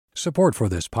Support for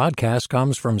this podcast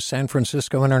comes from San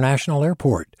Francisco International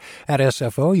Airport. At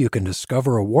SFO, you can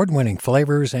discover award-winning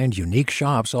flavors and unique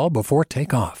shops all before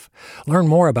takeoff. Learn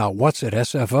more about what's at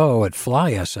SFO at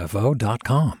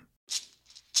flysfo.com.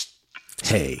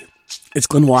 Hey, it's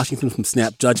Glenn Washington from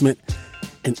Snap Judgment.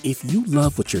 And if you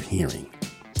love what you're hearing,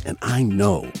 and I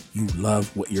know you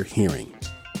love what you're hearing,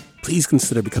 please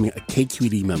consider becoming a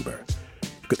KQED member.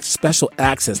 Get special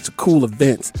access to cool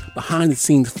events,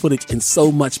 behind-the-scenes footage, and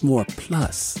so much more.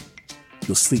 Plus,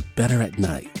 you'll sleep better at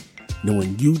night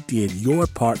knowing you did your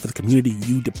part for the community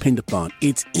you depend upon.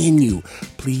 It's in you.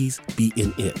 Please be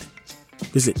in it.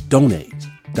 Visit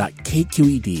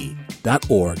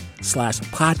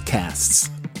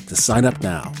donate.kqed.org/podcasts to sign up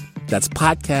now. That's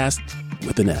podcast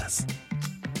with an S.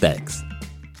 Thanks.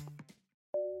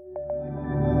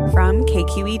 From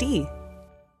KQED.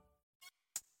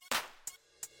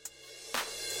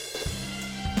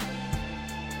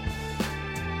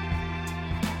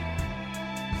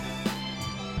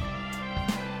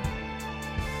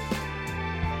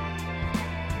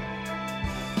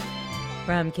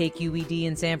 From KQED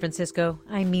in San Francisco,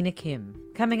 I'm Mina Kim.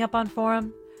 Coming up on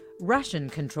Forum,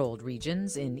 Russian-controlled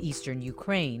regions in eastern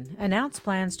Ukraine announce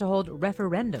plans to hold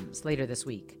referendums later this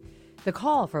week. The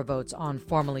call for votes on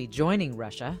formally joining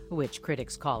Russia, which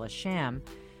critics call a sham,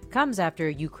 comes after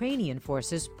Ukrainian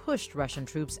forces pushed Russian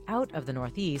troops out of the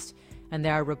northeast, and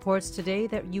there are reports today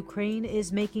that Ukraine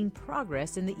is making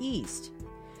progress in the east.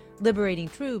 Liberating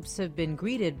troops have been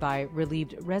greeted by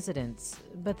relieved residents,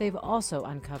 but they've also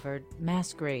uncovered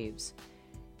mass graves.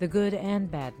 The good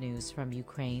and bad news from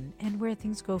Ukraine and where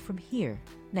things go from here,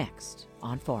 next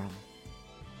on Forum.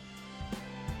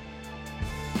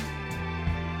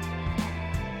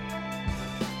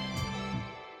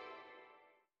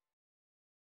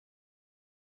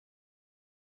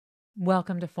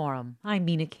 Welcome to Forum. I'm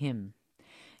Mina Kim.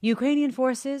 Ukrainian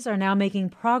forces are now making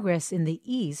progress in the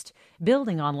east,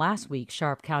 building on last week's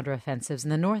sharp counteroffensives in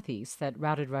the northeast that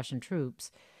routed Russian troops.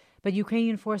 But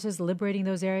Ukrainian forces liberating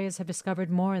those areas have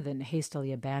discovered more than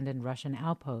hastily abandoned Russian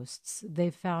outposts.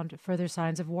 They've found further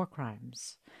signs of war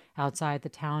crimes. Outside the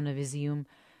town of Izium,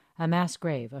 a mass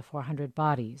grave of 400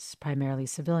 bodies, primarily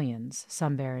civilians,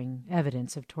 some bearing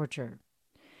evidence of torture.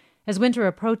 As winter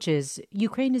approaches,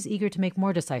 Ukraine is eager to make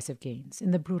more decisive gains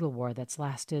in the brutal war that's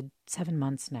lasted 7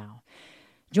 months now.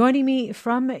 Joining me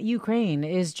from Ukraine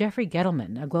is Jeffrey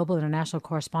Gettleman, a global international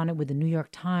correspondent with the New York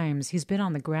Times. He's been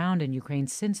on the ground in Ukraine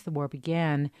since the war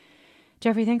began.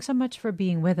 Jeffrey, thanks so much for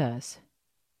being with us.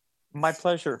 My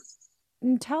pleasure.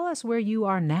 Tell us where you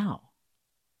are now.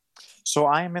 So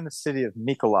I am in the city of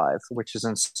Mykolaiv, which is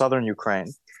in southern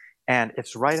Ukraine, and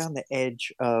it's right on the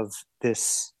edge of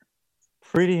this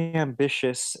pretty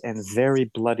ambitious and very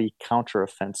bloody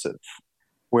counteroffensive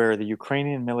where the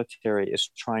Ukrainian military is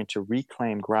trying to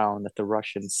reclaim ground that the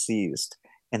Russians seized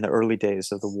in the early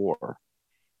days of the war.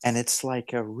 And it's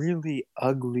like a really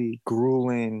ugly,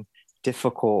 grueling,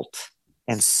 difficult,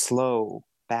 and slow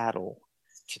battle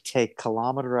to take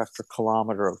kilometer after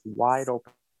kilometer of wide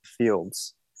open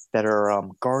fields that are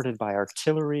guarded by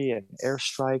artillery and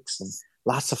airstrikes and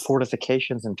lots of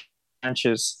fortifications and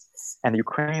trenches. And the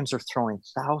Ukrainians are throwing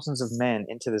thousands of men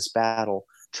into this battle,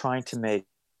 trying to make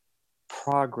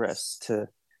progress to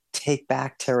take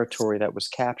back territory that was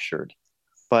captured.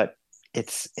 But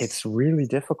it's really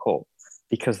difficult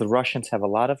because the Russians have a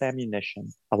lot of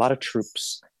ammunition, a lot of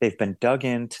troops. They've been dug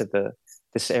into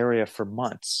this area for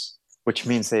months, which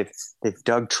means they've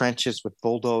dug trenches with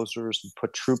bulldozers and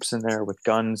put troops in there with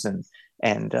guns and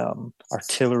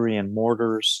artillery and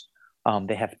mortars.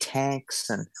 They have tanks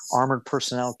and armored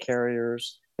personnel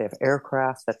carriers. They have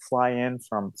aircraft that fly in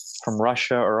from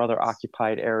Russia or other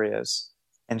occupied areas.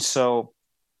 And so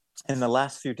in the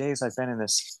last few days, I've been in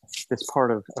this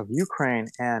part of Ukraine,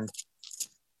 and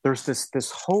there's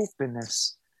this hope and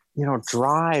this,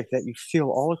 drive that you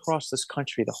feel all across this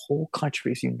country. The whole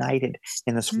country is united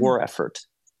in this war effort,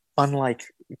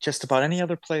 unlike just about any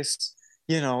other place,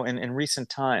 in recent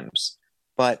times.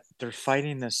 But they're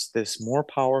fighting this more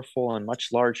powerful and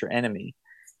much larger enemy,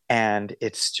 and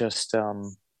it's just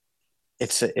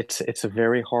it's a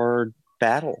very hard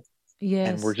battle. Yes.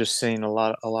 And we're just seeing a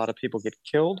lot of people get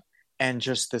killed, and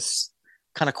just this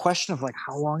kind of question of like,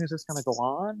 how long is this going to go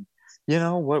on?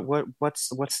 What's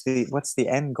the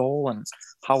end goal, and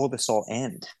how will this all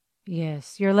end?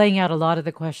 Yes, you're laying out a lot of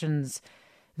the questions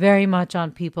very much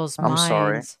on people's minds. I'm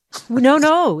sorry.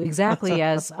 No, exactly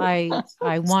as I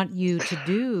want you to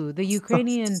do. The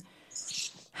Ukrainian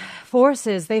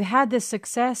forces, they've had this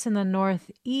success in the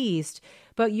Northeast,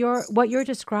 but what you're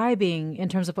describing in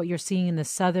terms of what you're seeing in the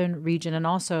southern region, and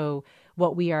also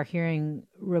what we are hearing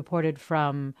reported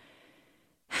from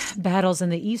battles in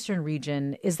the eastern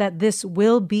region is that this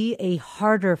will be a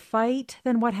harder fight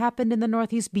than what happened in the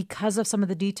Northeast because of some of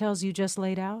the details you just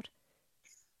laid out?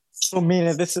 So,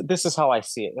 Mina, this is how I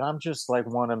see it, and I'm just like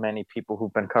one of many people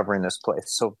who've been covering this place.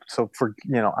 So for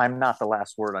I'm not the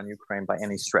last word on Ukraine by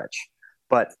any stretch,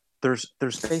 but there's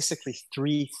basically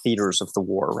three theaters of the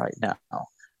war right now.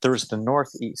 There's the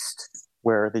Northeast,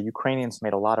 where the Ukrainians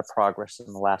made a lot of progress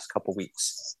in the last couple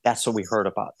weeks. That's what we heard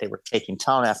about. They were taking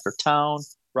town after town.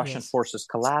 Russian forces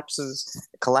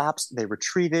collapsed. They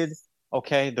retreated.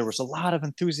 Okay, there was a lot of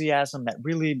enthusiasm that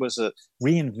really was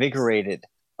reinvigorated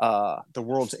the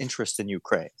world's interest in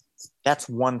Ukraine. That's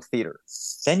one theater.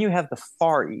 Then you have the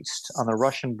Far East on the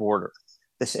Russian border,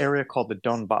 this area called the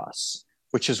Donbass,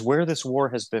 which is where this war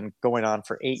has been going on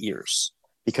for 8 years,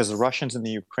 because the Russians and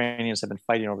the Ukrainians have been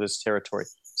fighting over this territory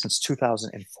since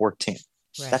 2014.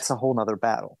 Right. That's a whole nother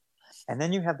battle. And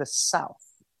then you have the South,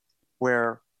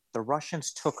 where the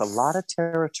Russians took a lot of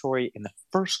territory in the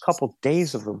first couple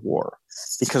days of the war,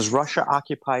 because Russia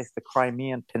occupies the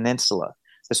Crimean Peninsula,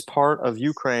 this part of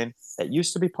Ukraine that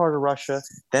used to be part of Russia,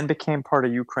 then became part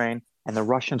of Ukraine, and the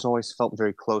Russians always felt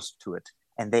very close to it.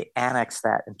 And they annexed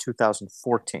that in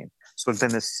 2014. So it's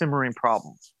been this simmering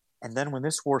problem. And then when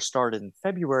this war started in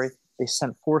February, they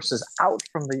sent forces out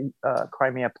from the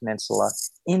Crimea Peninsula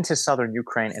into southern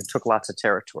Ukraine and took lots of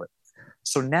territory.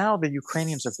 So now the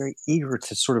Ukrainians are very eager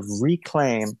to sort of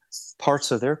reclaim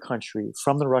parts of their country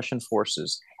from the Russian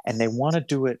forces, and they want to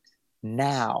do it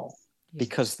now,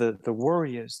 because the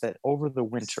worry is that over the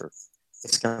winter,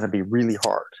 it's going to be really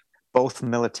hard, both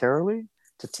militarily,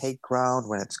 to take ground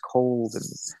when it's cold and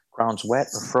ground's wet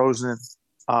or frozen,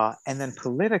 and then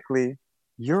politically,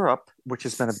 Europe, which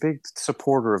has been a big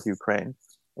supporter of Ukraine,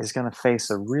 is going to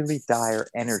face a really dire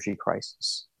energy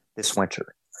crisis this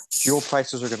winter. Fuel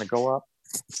prices are going to go up.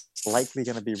 It's likely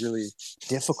going to be really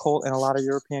difficult in a lot of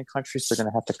European countries. They're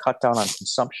going to have to cut down on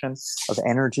consumption of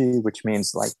energy, which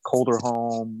means like colder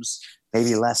homes,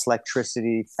 maybe less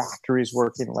electricity, factories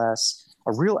working less,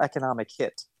 a real economic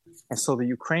hit. And so the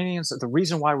Ukrainians, the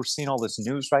reason why we're seeing all this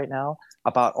news right now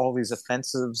about all these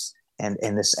offensives and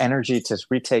this energy to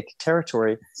retake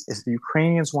territory is the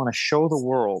Ukrainians want to show the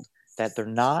world that they're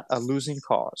not a losing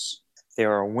cause. They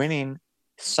are a winning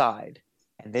side.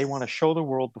 And they want to show the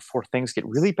world before things get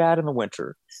really bad in the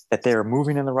winter that they are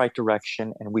moving in the right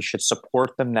direction, and we should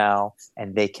support them now,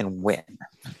 and they can win.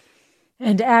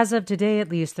 And as of today, at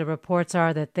least, the reports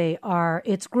are that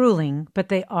it's grueling, but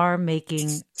they are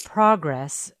making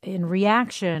progress. In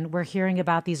reaction, we're hearing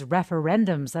about these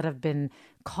referendums that have been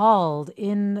called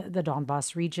in the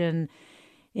Donbass region,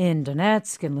 in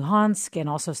Donetsk and Luhansk, and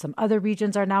also some other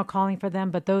regions are now calling for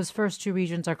them, but those first two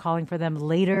regions are calling for them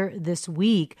later this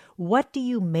week. What do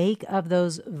you make of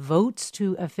those votes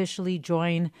to officially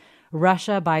join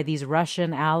Russia by these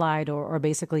Russian allied or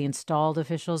basically installed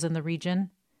officials in the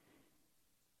region?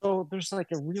 So there's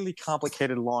like a really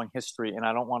complicated long history, and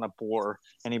I don't want to bore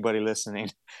anybody listening,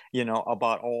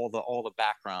 about all the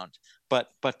background. But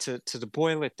to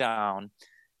boil it down,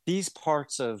 these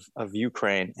parts of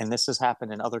Ukraine, and this has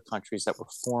happened in other countries that were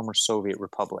former Soviet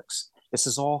republics, this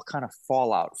is all kind of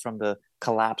fallout from the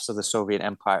collapse of the Soviet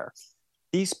Empire.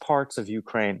 These parts of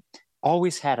Ukraine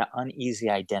always had an uneasy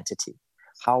identity.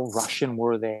 How Russian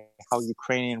were they? How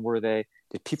Ukrainian were they?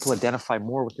 Did people identify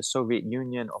more with the Soviet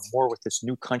Union or more with this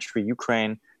new country,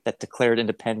 Ukraine, that declared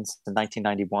independence in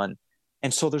 1991?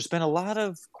 And so there's been a lot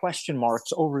of question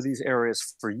marks over these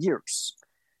areas for years.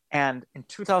 And in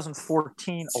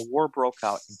 2014, a war broke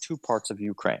out in two parts of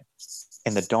Ukraine,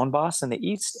 in the Donbass in the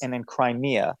east and in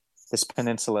Crimea, this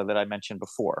peninsula that I mentioned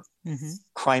before. Mm-hmm.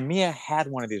 Crimea had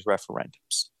one of these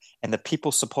referendums, and the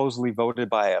people supposedly voted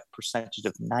by a percentage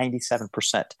of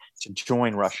 97% to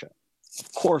join Russia.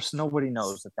 Of course, nobody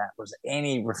knows that was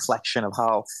any reflection of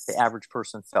how the average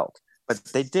person felt, but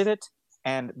they did it,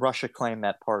 and Russia claimed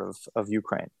that part of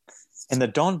Ukraine. In the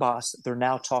Donbass, they're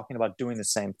now talking about doing the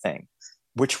same thing,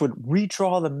 which would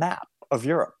redraw the map of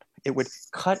Europe. It would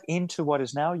cut into what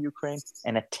is now Ukraine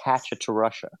and attach it to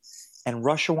Russia. And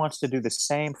Russia wants to do the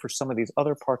same for some of these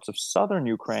other parts of southern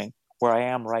Ukraine, where I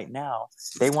am right now.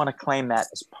 They want to claim that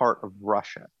as part of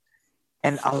Russia.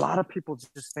 And a lot of people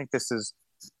just think this is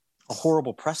a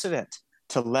horrible precedent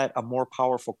to let a more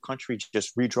powerful country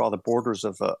just redraw the borders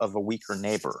of a weaker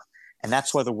neighbor. And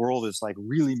that's why the world is like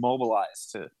really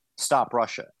mobilized to stop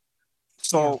Russia.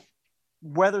 So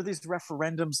whether these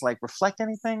referendums like reflect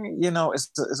anything,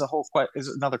 is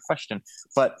another question.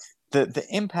 But the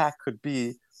impact could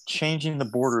be changing the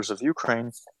borders of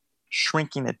Ukraine,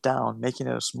 shrinking it down, making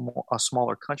it a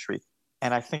smaller country.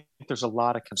 And I think there's a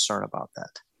lot of concern about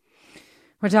that.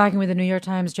 We're talking with the New York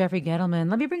Times' Jeffrey Gettleman.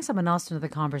 Let me bring someone else into the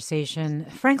conversation.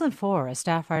 Franklin Foer, a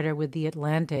staff writer with The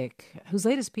Atlantic, whose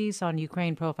latest piece on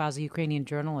Ukraine profiles a Ukrainian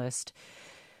journalist.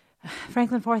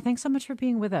 Franklin Foer, thanks so much for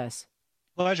being with us.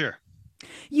 Pleasure.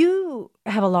 You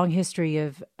have a long history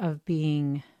of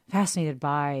being fascinated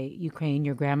by Ukraine.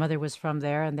 Your grandmother was from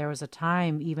there, and there was a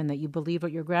time even that you believed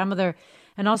what your grandmother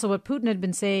and also what Putin had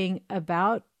been saying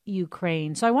about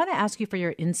Ukraine. So I want to ask you for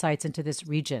your insights into this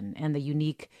region and the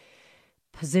unique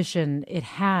position it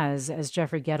has, as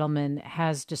Jeffrey Gettleman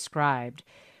has described.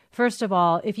 First of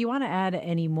all, if you want to add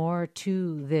any more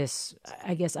to this,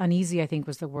 I guess uneasy, I think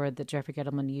was the word that Jeffrey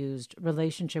Gettleman used,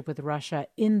 relationship with Russia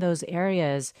in those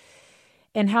areas,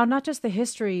 and how not just the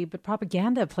history, but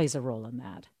propaganda plays a role in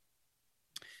that.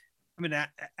 I mean,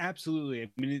 absolutely. I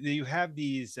mean, you have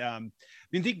these, I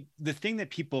think the thing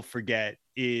that people forget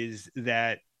is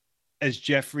that, as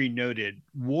Jeffrey noted,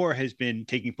 war has been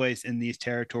taking place in these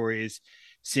territories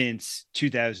since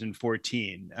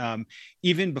 2014.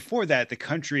 Even before that, the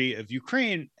country of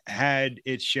Ukraine had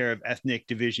its share of ethnic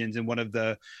divisions. And one of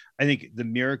the, I think, the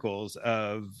miracles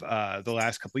of the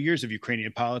last couple of years of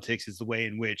Ukrainian politics is the way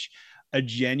in which a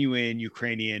genuine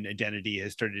Ukrainian identity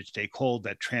has started to take hold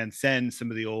that transcends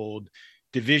some of the old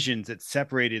divisions that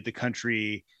separated the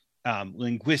country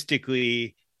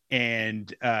linguistically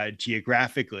and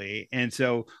geographically. And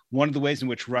so one of the ways in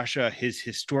which Russia has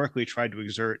historically tried to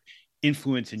exert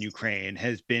influence in Ukraine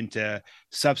has been to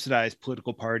subsidize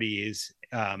political parties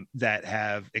that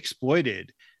have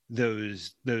exploited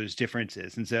those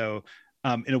differences. And so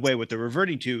in a way, what they're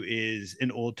reverting to is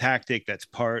an old tactic that's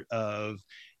part of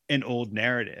an old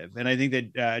narrative. And I think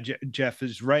that Jeff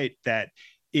is right that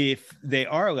if they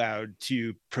are allowed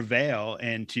to prevail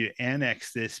and to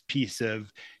annex this piece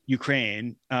of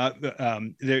Ukraine,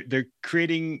 they're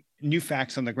creating new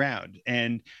facts on the ground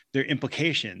and their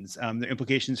implications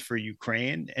for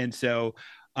Ukraine. And so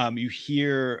you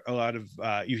hear a lot of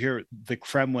you hear the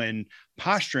Kremlin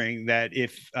posturing that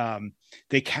if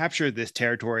they capture this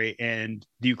territory and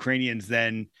the Ukrainians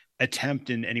then attempt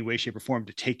in any way, shape, or form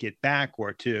to take it back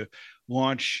or to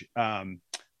launch an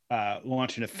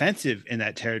offensive in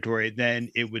that territory, then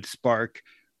it would spark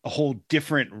a whole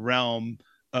different realm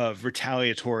of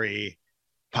retaliatory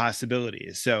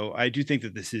possibilities. So I do think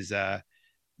that this is a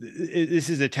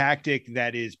tactic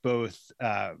that is both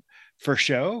for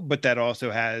show, but that also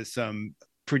has some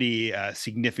pretty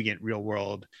significant real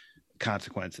world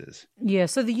consequences. Yeah,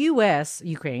 so the U.S.,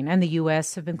 Ukraine and the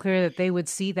U.S. have been clear that they would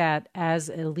see that as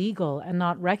illegal and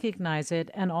not recognize it.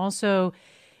 And also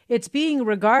it's being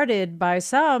regarded by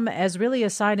some as really a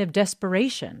sign of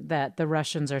desperation that the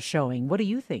Russians are showing. What do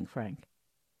you think, Frank?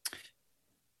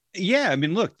 Yeah, I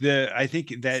mean, look, I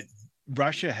think that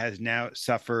Russia has now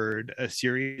suffered a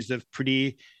series of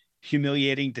pretty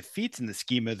humiliating defeats in the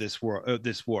scheme of this war.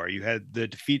 You had the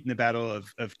defeat in the Battle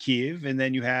of Kiev, and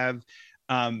then you have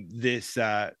this.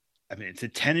 I mean, it's a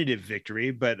tentative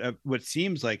victory, but what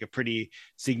seems like a pretty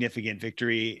significant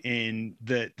victory in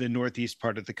the northeast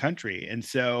part of the country. And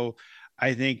so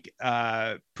I think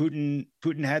Putin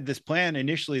had this plan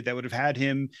initially that would have had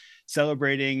him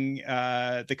celebrating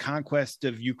the conquest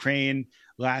of Ukraine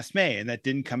last May, and that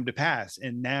didn't come to pass.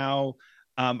 And now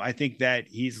I think that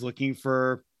he's looking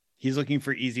for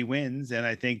easy wins, and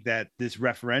I think that this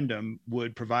referendum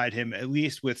would provide him at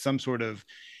least with some sort of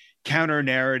counter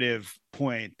narrative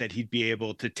point that he'd be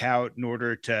able to tout in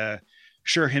order to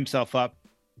shore himself up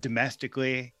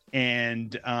domestically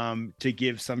and to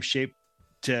give some shape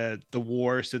to the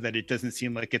war so that it doesn't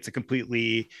seem like it's a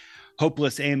completely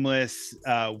hopeless, aimless,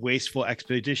 wasteful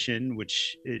expedition,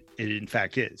 which it in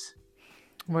fact is.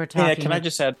 We're talking. Yeah, can I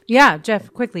just add? Yeah,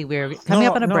 Jeff, quickly, we're coming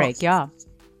up on a break. Yeah.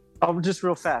 Just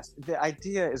real fast. The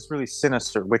idea is really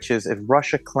sinister, which is if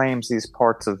Russia claims these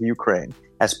parts of Ukraine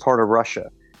as part of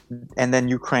Russia, and then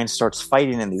Ukraine starts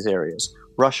fighting in these areas,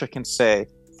 Russia can say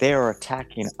they are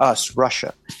attacking us,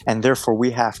 Russia, and therefore we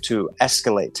have to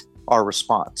escalate our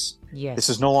response. Yes. This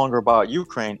is no longer about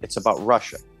Ukraine, it's about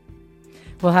Russia.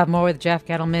 We'll have more with Jeff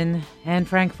Gettleman and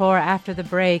Frank Foer after the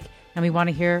break, and we want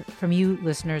to hear from you,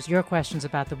 listeners, your questions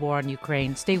about the war in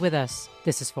Ukraine. Stay with us.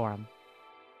 This is Forum.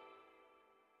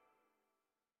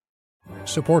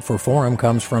 Support for Forum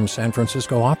comes from San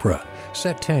Francisco Opera.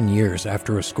 Set 10 years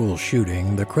after a school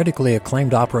shooting, the critically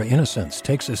acclaimed opera Innocence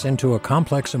takes us into a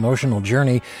complex emotional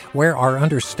journey where our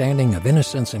understanding of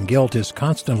innocence and guilt is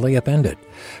constantly upended.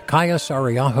 Kaya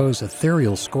Sariaho's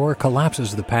ethereal score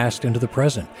collapses the past into the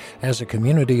present as a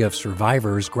community of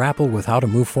survivors grapple with how to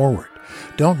move forward.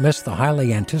 Don't miss the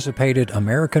highly anticipated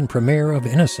American premiere of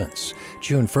Innocence,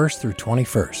 June 1st through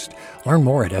 21st. Learn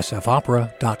more at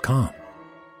sfopera.com.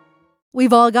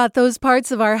 We've all got those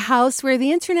parts of our house where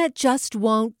the internet just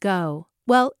won't go.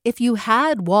 Well, if you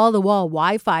had wall-to-wall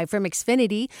Wi-Fi from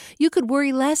Xfinity, you could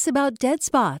worry less about dead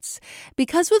spots.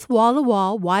 Because with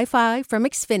wall-to-wall Wi-Fi from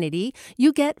Xfinity,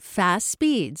 you get fast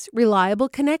speeds, reliable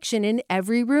connection in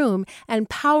every room, and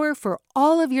power for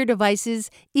all of your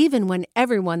devices, even when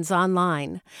everyone's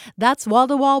online. That's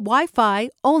wall-to-wall Wi-Fi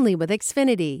only with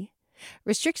Xfinity.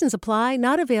 Restrictions apply,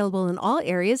 not available in all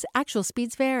areas. Actual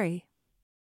speeds vary.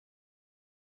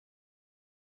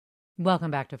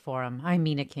 Welcome back to Forum. I'm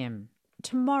Mina Kim.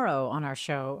 Tomorrow on our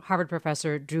show, Harvard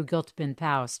professor Drew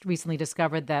Gilpin-Paust recently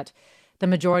discovered that the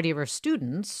majority of her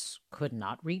students could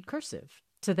not read cursive.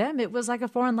 To them, it was like a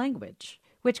foreign language,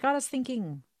 which got us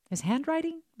thinking, is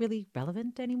handwriting really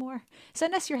relevant anymore?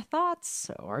 Send us your thoughts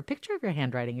or a picture of your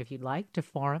handwriting if you'd like to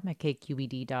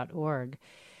forum@kqed.org.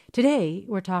 Today,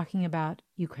 we're talking about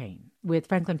Ukraine with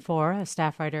Franklin Foer, a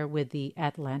staff writer with The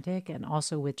Atlantic, and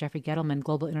also with Jeffrey Gettleman,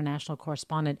 global international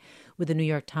correspondent with The New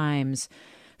York Times.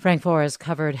 Frank Foer has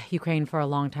covered Ukraine for a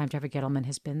long time. Jeffrey Gettleman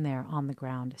has been there on the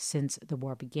ground since the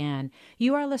war began.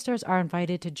 You, our listeners, are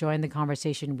invited to join the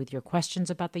conversation with your questions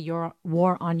about the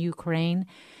war on Ukraine.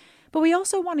 But we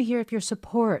also want to hear if your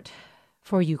support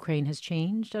for Ukraine has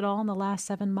changed at all in the last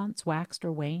 7 months, waxed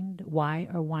or waned, why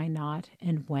or why not,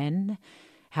 and when.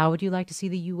 How would you like to see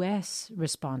the U.S.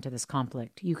 respond to this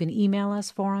conflict? You can email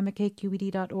us,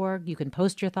 forum@kqed.org. You can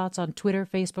post your thoughts on Twitter,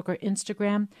 Facebook, or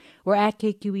Instagram. We're at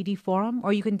KQED Forum,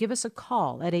 or you can give us a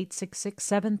call at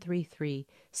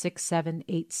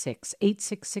 866-733-6786,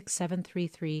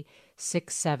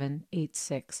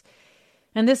 866-733-6786.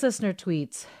 And this listener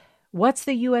tweets, what's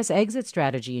the U.S. exit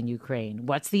strategy in Ukraine?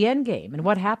 What's the end game? And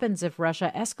what happens if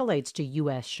Russia escalates to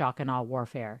U.S. shock and awe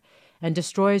warfare and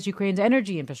destroys Ukraine's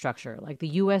energy infrastructure like the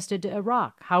U.S. did to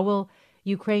Iraq? How will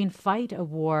Ukraine fight a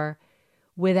war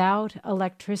without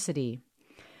electricity?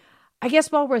 I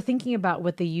guess while we're thinking about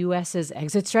what the U.S.'s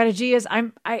exit strategy is,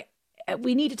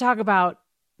 we need to talk about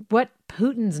what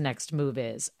Putin's next move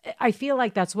is. I feel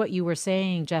like that's what you were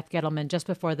saying, Jeff Gettleman, just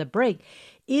before the break,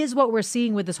 is what we're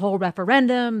seeing with this whole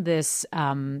referendum, this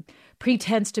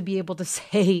pretense to be able to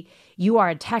say, you are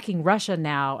attacking Russia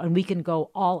now and we can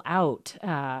go all out.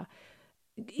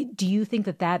 Do you think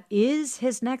that that is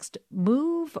his next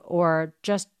move or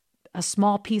just a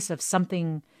small piece of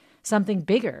something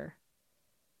bigger?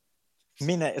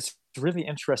 Mina, it's really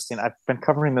interesting. I've been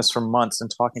covering this for months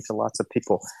and talking to lots of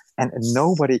people, and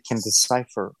nobody can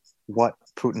decipher what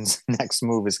Putin's next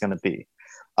move is going to be,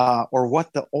 or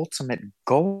what the ultimate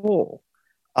goal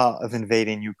of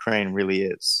invading Ukraine really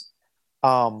is.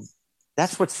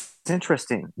 That's what's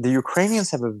interesting. The Ukrainians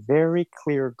have a very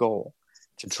clear goal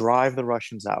to drive the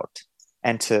Russians out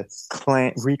and to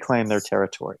reclaim their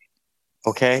territory.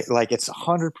 Okay? Like, it's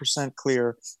 100%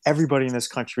 clear. Everybody in this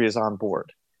country is on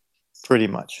board, pretty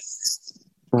much.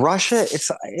 Russia,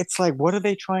 it's like, what are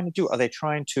they trying to do? Are they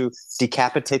trying to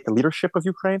decapitate the leadership of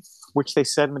Ukraine, which they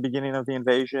said in the beginning of the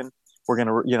invasion? We're going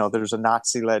to, there's a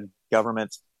Nazi-led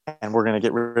government and we're going to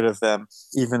get rid of them,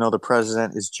 even though the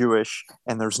president is Jewish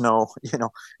and there's no,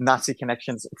 Nazi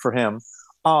connections for him.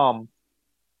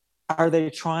 Are they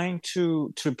trying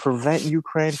to prevent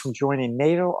Ukraine from joining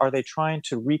NATO? Are they trying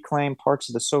to reclaim parts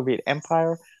of the Soviet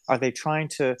Empire? Are they trying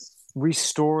to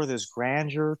restore this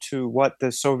grandeur to what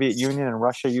the Soviet Union and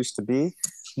Russia used to be?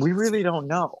 We really don't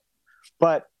know.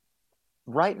 But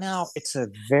right now, it's a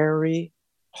very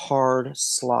hard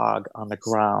slog on the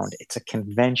ground. It's a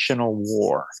conventional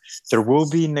war. There will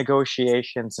be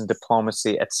negotiations and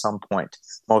diplomacy at some point,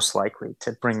 most likely,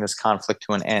 to bring this conflict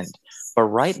to an end. But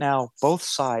right now, both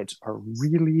sides are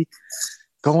really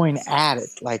going at it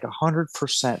like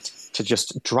 100% to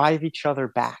just drive each other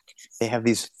back. They have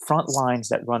these front lines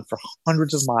that run for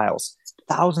hundreds of miles,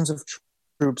 thousands of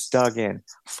troops dug in,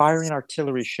 firing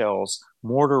artillery shells,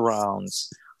 mortar rounds,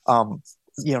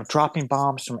 dropping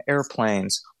bombs from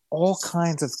airplanes, all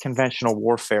kinds of conventional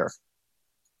warfare,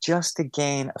 just to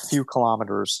gain a few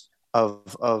kilometers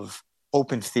of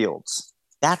open fields.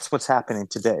 That's what's happening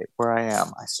today, where I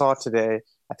am. I saw it today.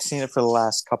 I've seen it for the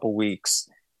last couple weeks.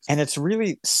 And it's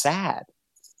really sad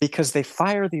because they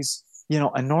fire these,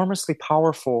 enormously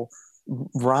powerful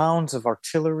rounds of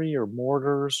artillery or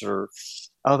mortars or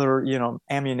other,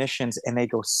 ammunitions, and they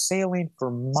go sailing for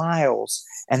miles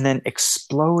and then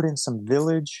explode in some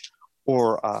village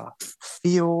or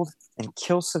field and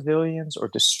kill civilians or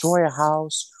destroy a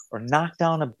house or knock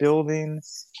down a building.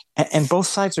 And both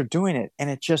sides are doing it. And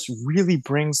it just really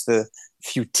brings the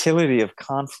futility of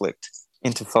conflict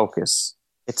into focus.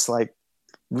 It's like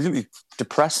really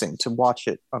depressing to watch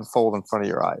it unfold in front of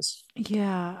your eyes.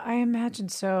 Yeah, I imagine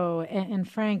so. And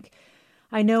Frank,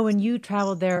 I know when you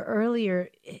traveled there earlier,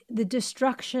 the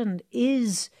destruction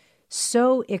is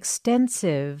so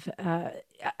extensive.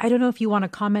 I don't know if you want to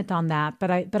comment on that,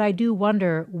 but I do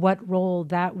wonder what role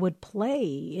that would play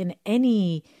in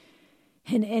any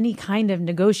kind of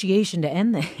negotiation to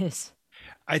end this.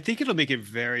 I think it'll make it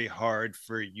very hard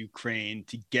for Ukraine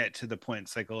to get to the point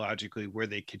psychologically where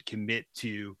they could commit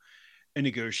to a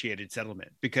negotiated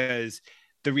settlement, because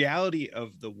the reality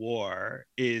of the war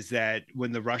is that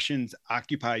when the Russians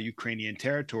occupy Ukrainian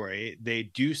territory, they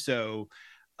do so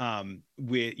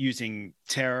with using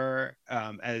terror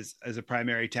as a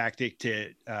primary tactic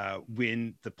to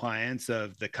win the pliance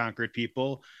of the conquered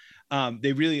people.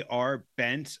 They really are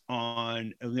bent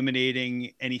on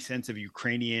eliminating any sense of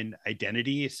Ukrainian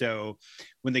identity. So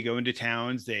when they go into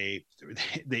towns, they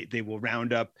will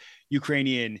round up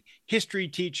Ukrainian history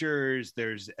teachers.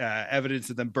 There's evidence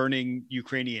of them burning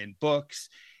Ukrainian books.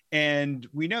 And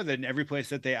we know that in every place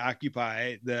that they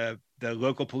occupy, the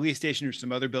local police station or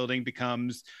some other building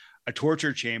becomes a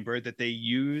torture chamber that they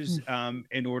use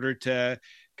in order to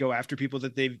go after people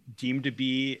that they've deemed to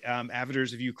be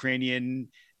avatars of Ukrainian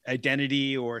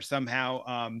identity or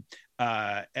somehow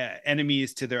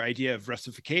enemies to their idea of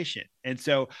Russification. And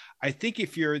so I think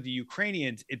if you're the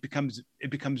Ukrainians, it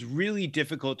becomes really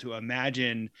difficult to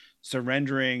imagine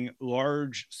surrendering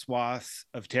large swaths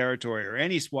of territory or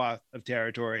any swath of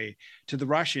territory to the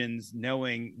Russians,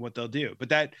 knowing what they'll do. But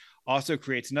that also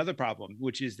creates another problem,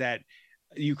 which is that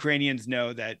Ukrainians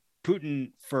know that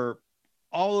Putin, for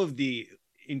all of the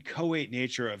inchoate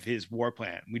nature of his war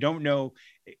plan, we don't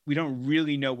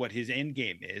really know what his end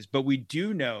game is, but we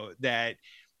do know that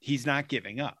he's not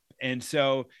giving up. And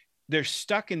so they're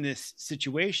stuck in this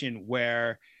situation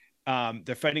where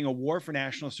they're fighting a war for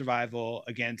national survival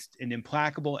against an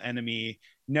implacable enemy,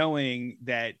 knowing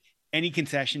that any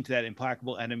concession to that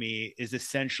implacable enemy is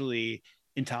essentially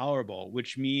intolerable,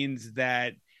 which means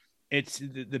that it's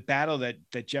the battle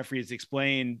that Jeffrey has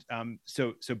explained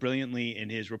so brilliantly in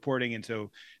his reporting and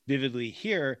so vividly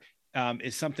here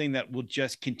is something that will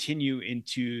just continue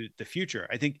into the future.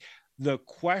 I think the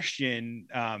question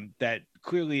that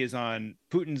clearly is on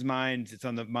Putin's minds, it's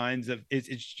on the minds of,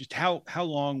 it's just how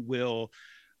long will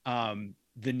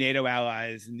the NATO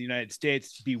allies and the United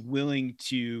States be willing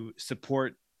to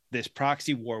support this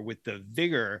proxy war with the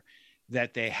vigor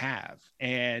that they have.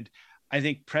 And I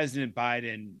think President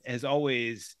Biden has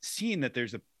always seen that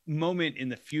there's a moment in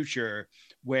the future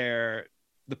where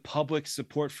the public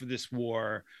support for this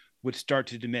war would start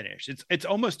to diminish. It's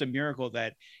almost a miracle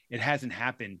that it hasn't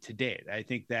happened to date. I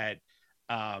think that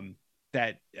the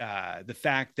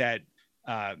fact that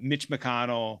Mitch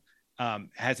McConnell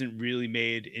hasn't really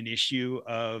made an issue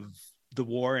of the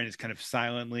war and has kind of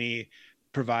silently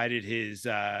provided his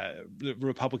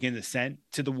Republican assent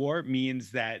to the war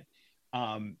means that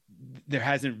there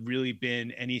hasn't really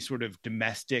been any sort of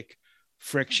domestic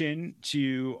friction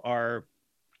to our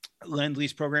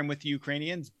Lend-Lease program with the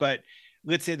Ukrainians. But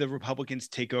let's say the Republicans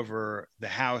take over the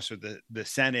House or the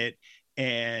Senate,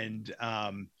 and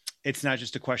it's not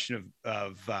just a question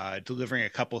of delivering a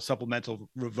couple of supplemental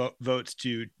votes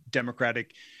to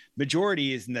Democratic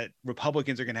majorities, and that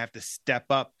Republicans are going to have to step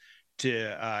up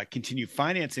to continue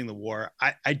financing the war.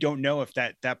 I don't know if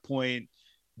that point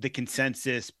the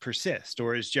consensus persists,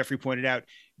 or as Jeffrey pointed out,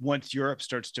 once Europe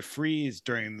starts to freeze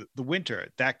during the winter,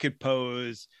 that could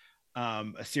pose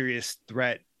a serious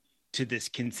threat to this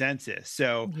consensus.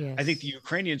 So yes. I think the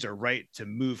Ukrainians are right to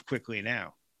move quickly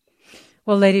now.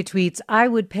 Well, Lady tweets, I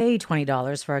would pay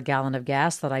 $20 for a gallon of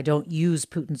gas that I don't use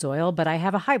Putin's oil, but I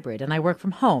have a hybrid and I work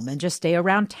from home and just stay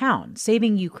around town.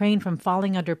 Saving Ukraine from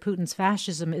falling under Putin's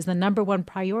fascism is the number one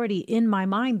priority in my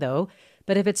mind, though.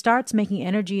 But if it starts making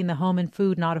energy in the home and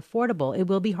food not affordable, it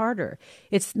will be harder.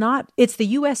 It's the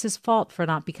U.S.'s fault for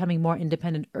not becoming more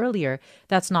independent earlier.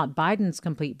 That's not Biden's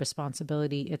complete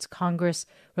responsibility. It's Congress,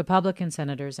 Republican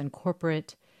senators, and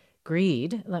corporate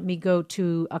greed. Let me go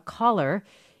to a caller,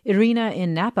 Irina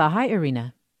in Napa. Hi,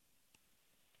 Irina.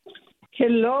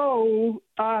 Hello.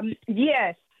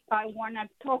 Yes, I want to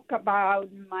talk about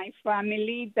my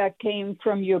family that came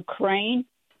from Ukraine.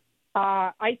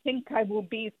 I think I will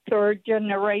be third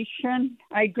generation.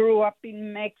 I grew up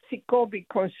in Mexico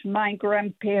because my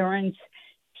grandparents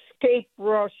escaped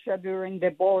Russia during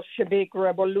the Bolshevik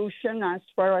Revolution, as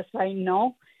far as I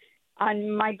know.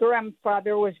 And my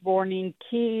grandfather was born in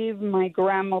Kiev. My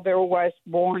grandmother was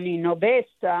born in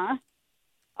Odessa.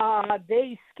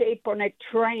 They escaped on a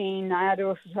train out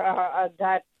of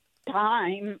that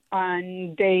time,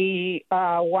 and they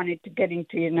wanted to get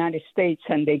into the United States,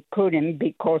 and they couldn't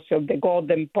because of the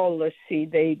golden policy.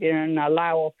 They didn't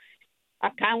allow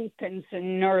accountants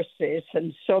and nurses,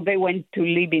 and so they went to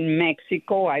live in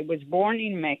Mexico. I was born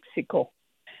in Mexico.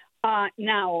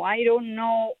 Now, I don't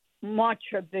know much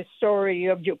of the story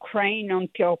of Ukraine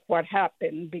until what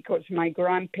happened because my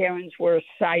grandparents were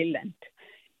silent.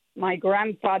 My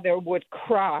grandfather would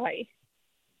cry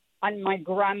and my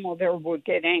grandmother would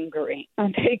get angry,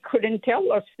 and they couldn't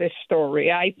tell us the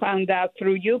story. I found out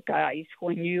through you guys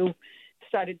when you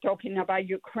started talking about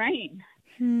Ukraine.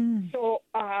 So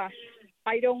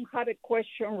I don't have a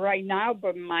question right now,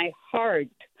 but my heart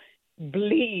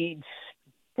bleeds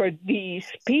for these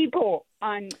people,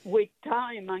 and with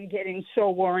time I'm getting so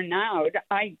worn out.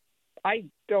 I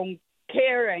don't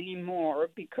care anymore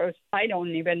because I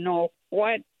don't even know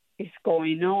what is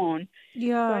going on.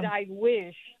 Yeah. But I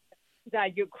wish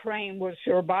that Ukraine would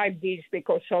survive this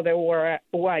because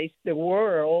otherwise the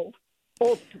world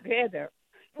altogether.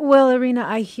 Well, Irina,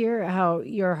 I hear how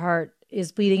your heart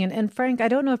is bleeding. And Frank, I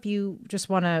don't know if you just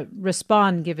want to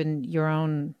respond, given your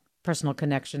own personal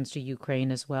connections to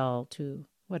Ukraine as well, to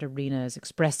what Irina is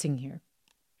expressing here.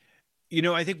 You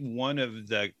know, I think one of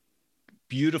the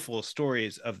beautiful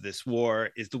stories of this war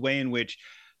is the way in which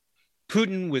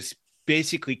Putin was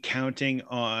basically counting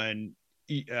on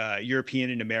European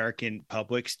and American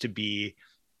publics to be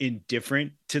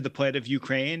indifferent to the plight of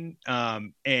Ukraine.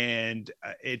 And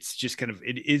it's just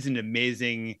it is an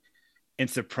amazing and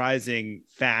surprising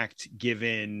fact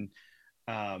given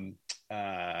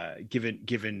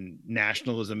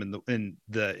nationalism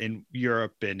in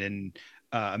Europe and in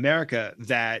America,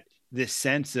 that this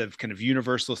sense of kind of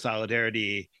universal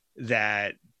solidarity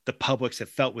that the publics have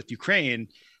felt with Ukraine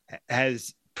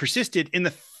has persisted in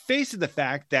the face of the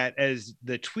fact that, as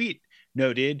the tweet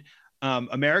noted,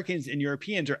 Americans and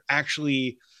Europeans are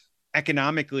actually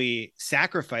economically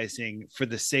sacrificing for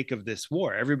the sake of this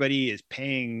war. Everybody is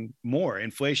paying more.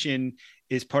 Inflation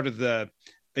is one of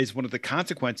the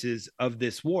consequences of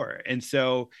this war. And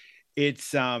so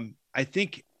it's, I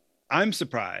think I'm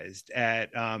surprised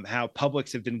at how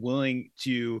publics have been willing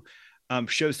to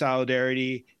show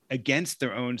solidarity against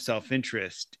their own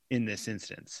self-interest in this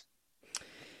instance.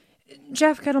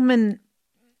 Jeff Kettleman,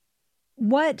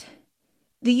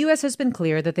 the U.S. has been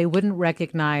clear that they wouldn't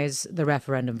recognize the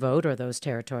referendum vote or those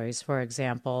territories, for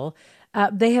example.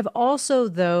 They have also,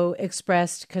 though,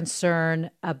 expressed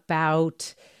concern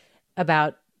about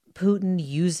Putin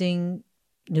using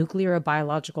nuclear or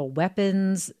biological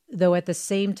weapons, though at the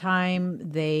same time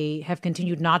they have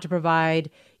continued not to provide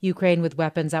Ukraine with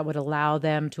weapons that would allow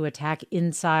them to attack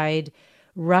inside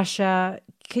Russia.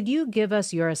 Could you give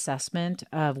us your assessment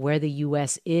of where the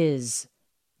U.S.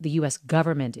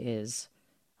 government is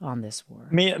on this war?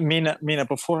 Mina,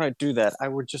 before I do that, I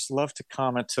would just love to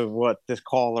comment to what this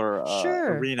caller,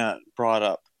 Sure. Irina, brought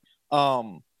up.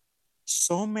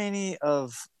 So many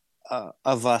of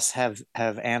us have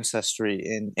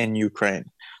ancestry in Ukraine.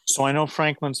 So I know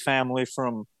Franklin's family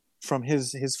from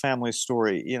his family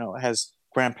story, has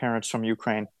grandparents from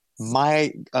Ukraine.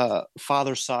 My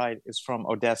father's side is from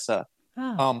Odessa.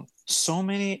 Oh. So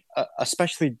many,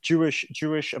 especially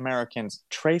Jewish Americans,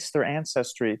 trace their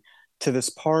ancestry to this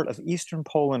part of Eastern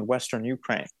Poland, Western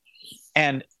Ukraine.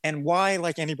 And why,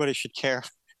 like, anybody should care,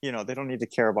 they don't need to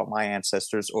care about my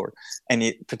ancestors or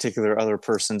any particular other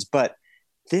person's, but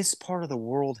this part of the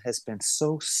world has been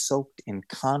so soaked in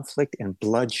conflict and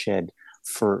bloodshed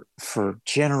for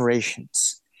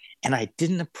generations. And I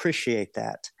didn't appreciate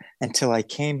that until I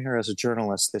came here as a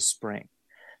journalist this spring,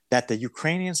 that the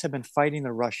Ukrainians have been fighting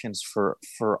the Russians for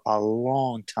a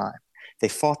long time. They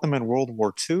fought them in World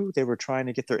War II. They were trying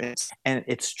to get and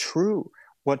it's true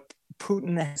what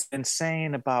Putin has been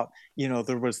saying about,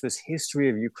 there was this history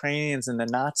of Ukrainians and the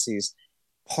Nazis.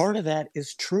 Part of that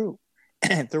is true.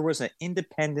 There was an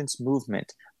independence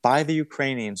movement by the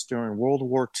Ukrainians during World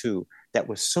War II that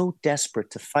was so desperate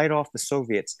to fight off the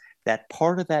Soviets that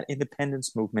part of that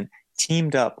independence movement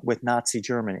teamed up with Nazi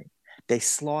Germany. They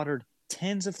slaughtered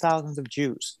tens of thousands of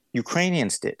Jews.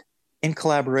 Ukrainians did, in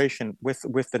collaboration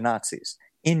with the Nazis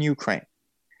in Ukraine.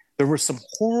 There was some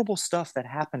horrible stuff that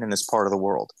happened in this part of the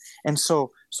world. And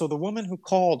so the woman who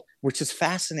called, which is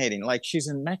fascinating, like she's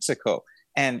in Mexico,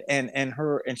 and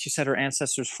she said her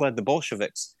ancestors fled the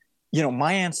Bolsheviks.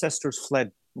 My ancestors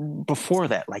fled before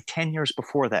that, like 10 years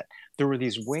before that. There were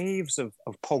these waves of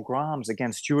pogroms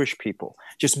against Jewish people,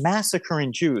 just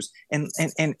massacring Jews in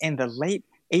the late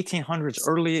 1800s,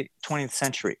 early 20th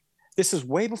century. This is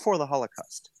way before the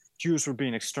Holocaust. Jews were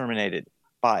being exterminated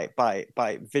by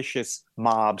vicious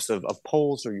mobs of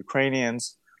Poles or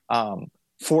Ukrainians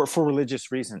for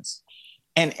religious reasons.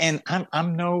 And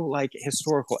I'm no like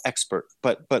historical expert,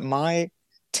 but my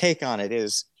take on it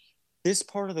is this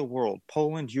part of the world,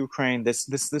 Poland, Ukraine, this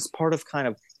part of kind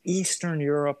of Eastern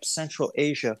Europe, Central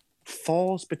Asia,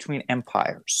 falls between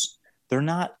empires. They're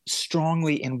not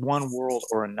strongly in one world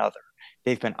or another.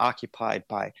 They've been occupied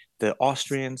by the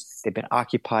Austrians, they've been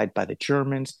occupied by the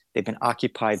Germans, they've been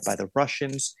occupied by the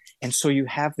Russians. And so you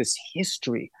have this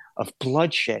history of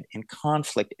bloodshed and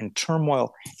conflict and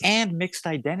turmoil and mixed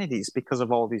identities because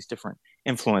of all these different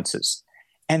influences.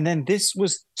 And then this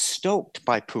was stoked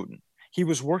by Putin. He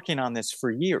was working on this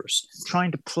for years,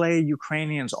 trying to play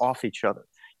Ukrainians off each other.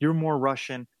 You're more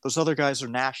Russian. Those other guys are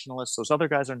nationalists. Those other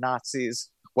guys are Nazis.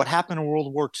 What happened in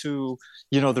World War II?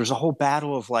 There's a whole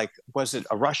battle of like, was it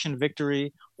a Russian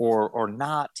victory or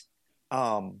not?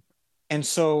 And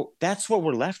so that's what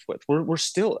we're left with. We're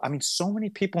still, so many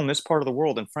people in this part of the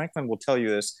world, and Franklin will tell you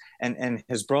this, and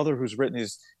his brother who's written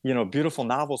these, beautiful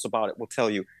novels about it will tell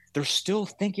you, they're still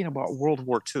thinking about World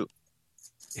War II.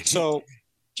 So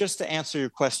just to answer your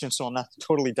question, so I'm not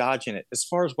totally dodging it, as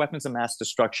far as weapons of mass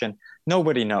destruction,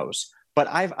 nobody knows. But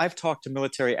I've talked to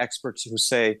military experts who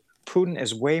say Putin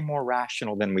is way more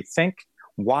rational than we think.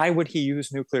 Why would he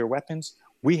use nuclear weapons?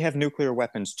 We have nuclear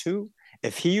weapons too.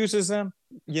 If he uses them,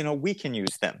 we can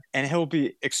use them, and he'll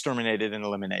be exterminated and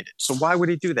eliminated. So why would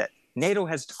he do that? NATO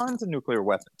has tons of nuclear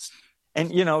weapons.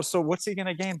 And, so what's he going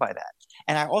to gain by that?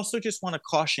 And I also just want to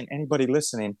caution anybody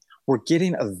listening, we're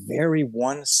getting a very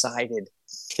one-sided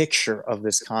picture of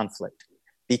this conflict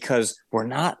because we're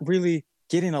not really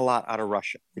getting a lot out of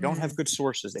Russia. We don't have good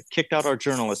sources. They've kicked out our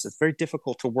journalists. It's very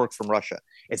difficult to work from Russia.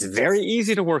 It's very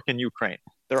easy to work in Ukraine.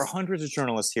 There are hundreds of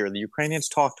journalists here. The Ukrainians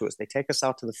talk to us. They take us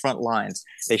out to the front lines.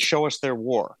 They show us their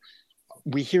war.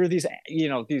 We hear this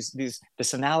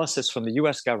analysis from the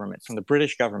U.S. government, from the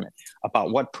British government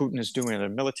about what Putin is doing, their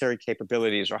military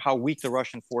capabilities, or how weak the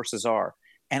Russian forces are.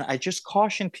 And I just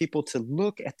caution people to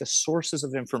look at the sources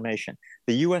of information.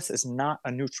 The U.S. is not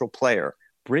a neutral player.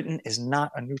 Britain is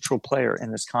not a neutral player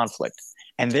in this conflict.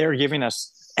 And they're giving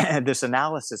us this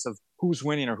analysis of who's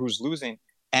winning or who's losing.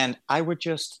 And I would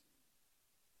just,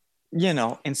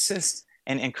 insist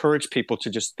and encourage people to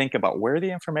just think about where the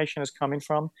information is coming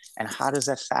from and how does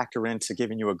that factor into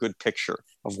giving you a good picture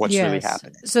of what's really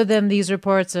happening. So then these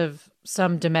reports of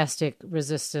some domestic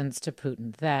resistance to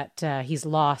Putin, that he's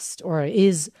lost or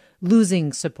is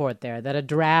losing support there, that a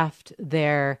draft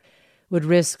there would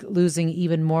risk losing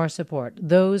even more support.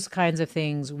 Those kinds of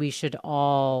things we should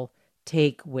all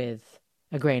take with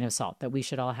a grain of salt, that we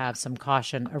should all have some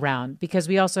caution around, because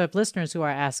we also have listeners who are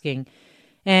asking,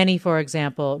 Annie, for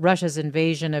example, Russia's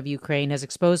invasion of Ukraine has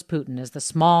exposed Putin as the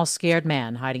small, scared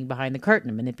man hiding behind the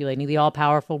curtain, manipulating the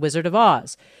all-powerful Wizard of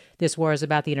Oz. This war is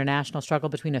about the international struggle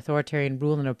between authoritarian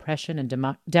rule and oppression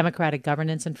and democratic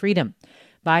governance and freedom.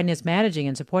 Biden is managing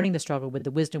and supporting the struggle with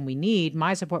the wisdom we need.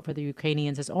 My support for the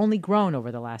Ukrainians has only grown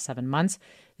over the last 7 months.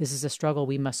 This is a struggle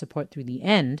we must support through the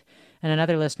end. And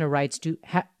another listener writes,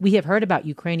 we have heard about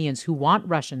Ukrainians who want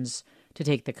Russians to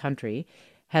take the country.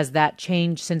 Has that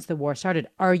changed since the war started?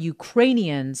 Are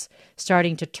Ukrainians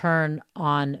starting to turn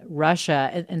on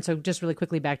Russia? And so just really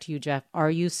quickly back to you, Jeff, are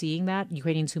you seeing that?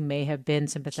 Ukrainians who may have been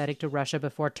sympathetic to Russia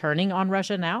before turning on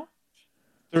Russia now?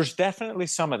 There's definitely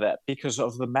some of that because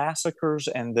of the massacres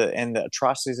and the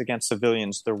atrocities against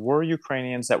civilians. There were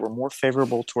Ukrainians that were more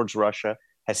favorable towards Russia,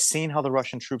 has seen how the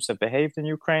Russian troops have behaved in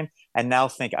Ukraine, and now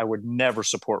think I would never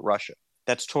support Russia.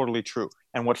 That's totally true.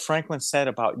 And what Franklin said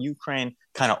about Ukraine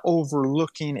kind of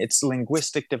overlooking its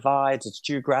linguistic divides, its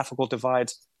geographical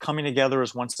divides, coming together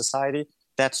as one society,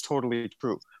 that's totally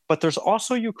true. But there's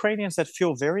also Ukrainians that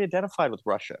feel very identified with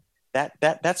Russia.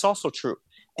 That's also true.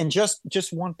 And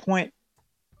just one point,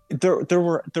 there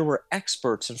were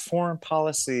experts and foreign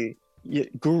policy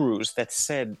gurus that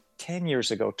said 10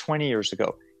 years ago, 20 years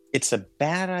ago, it's a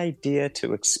bad idea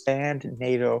to expand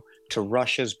NATO to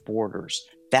Russia's borders.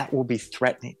 That will be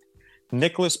threatening.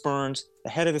 Nicholas Burns, the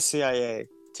head of the CIA,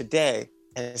 today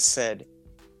has said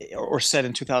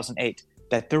in 2008,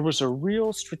 that there was a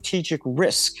real strategic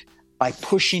risk by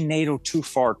pushing NATO too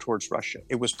far towards Russia.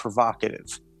 It was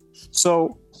provocative.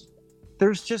 So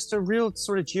there's just a real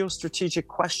sort of geostrategic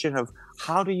question of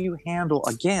how do you handle,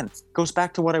 again, goes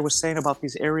back to what I was saying about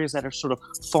these areas that are sort of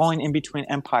falling in between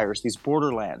empires, these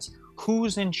borderlands.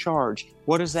 Who's in charge?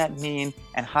 What does that mean?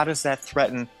 And how does that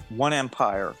threaten one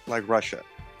empire like Russia?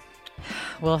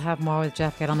 We'll have more with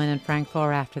Jeff Gettleman and Frank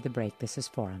Foer after the break. This is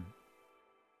Forum.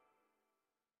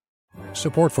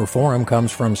 Support for Forum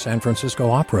comes from San Francisco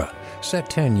Opera. Set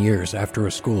 10 years after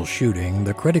a school shooting,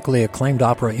 the critically acclaimed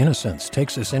opera Innocence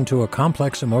takes us into a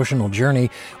complex emotional journey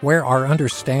where our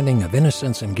understanding of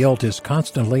innocence and guilt is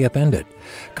constantly upended.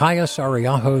 Kaya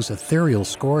Sariaho's ethereal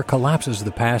score collapses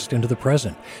the past into the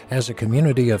present as a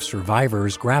community of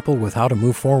survivors grapple with how to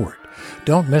move forward.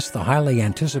 Don't miss the highly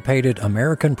anticipated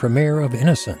American premiere of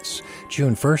Innocence,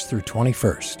 June 1st through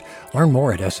 21st. Learn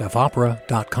more at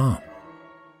sfopera.com.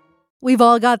 We've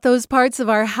all got those parts of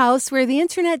our house where the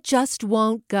internet just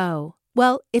won't go.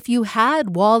 Well, if you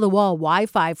had wall-to-wall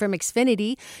Wi-Fi from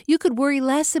Xfinity, you could worry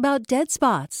less about dead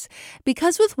spots.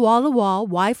 Because with wall-to-wall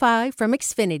Wi-Fi from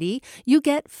Xfinity, you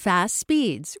get fast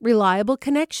speeds, reliable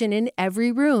connection in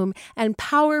every room, and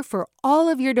power for all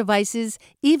of your devices,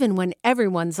 even when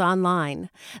everyone's online.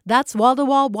 That's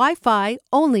wall-to-wall Wi-Fi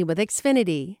only with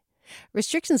Xfinity.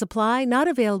 Restrictions apply, not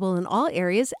available in all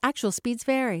areas. Actual speeds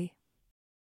vary.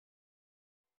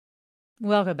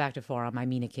 Welcome back to Forum. I'm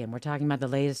Mina Kim. We're talking about the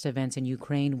latest events in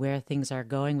Ukraine, where things are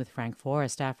going, with Frank Foer, a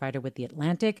staff writer with The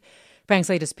Atlantic. Frank's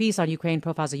latest piece on Ukraine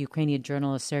profiles a Ukrainian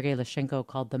journalist, Sergei Lushenko,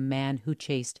 called The Man Who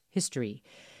Chased History.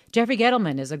 Jeffrey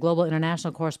Gettleman is a global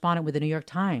international correspondent with The New York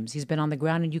Times. He's been on the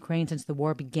ground in Ukraine since the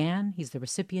war began. He's the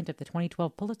recipient of the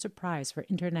 2012 Pulitzer Prize for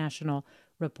International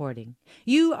Reporting.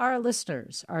 You, our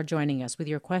listeners, are joining us with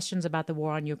your questions about the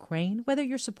war on Ukraine, whether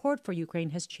your support for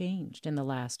Ukraine has changed in the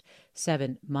last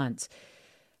 7 months.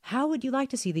 How would you like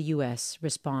to see the U.S.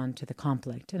 respond to the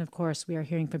conflict? And of course, we are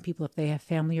hearing from people if they have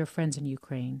family or friends in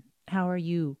Ukraine. How are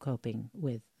you coping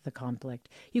with the conflict?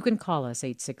 You can call us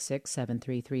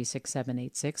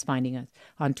 866-733-6786. Finding us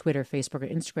on Twitter, Facebook, or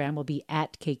Instagram will be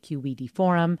at KQED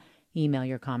Forum. Email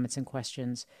your comments and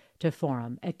questions to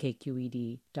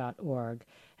forum@kqed.org.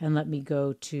 And let me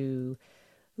go to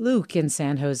Luke in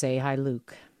San Jose. Hi,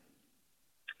 Luke.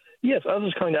 Yes, I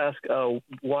was just going to ask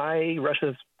why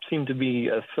Russia seemed to be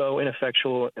so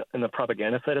ineffectual in the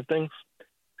propaganda side of things.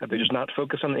 Have they just not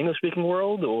focused on the English-speaking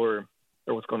world, or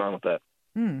what's going on with that?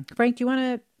 Frank, do you want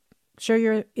to share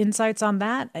your insights on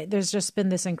that? There's just been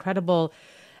this incredible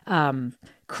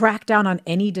crackdown on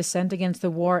any dissent against the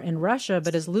war in Russia,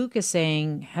 but as Luke is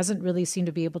saying, hasn't really seemed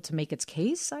to be able to make its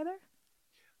case either?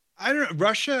 I don't know.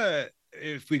 Russia,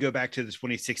 if we go back to the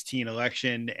 2016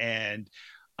 election and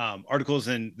articles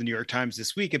in the New York Times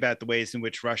this week about the ways in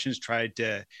which Russians tried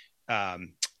to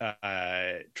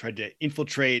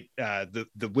infiltrate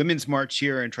the Women's March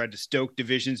here and tried to stoke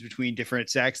divisions between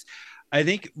different sects. I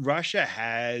think Russia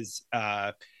has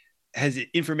an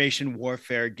information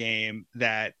warfare game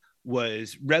that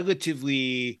was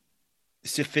relatively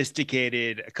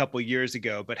sophisticated a couple years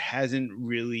ago, but hasn't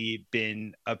really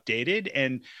been updated.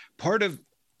 And part of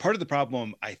the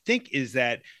problem, I think, is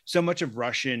that so much of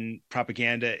Russian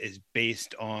propaganda is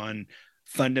based on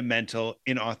fundamental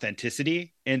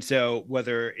inauthenticity. And so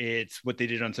whether it's what they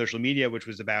did on social media, which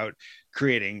was about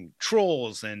creating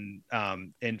trolls and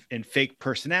fake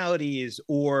personalities,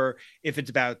 or if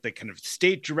it's about the kind of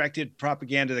state-directed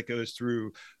propaganda that goes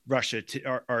through Russia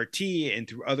RT and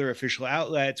through other official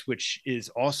outlets, which is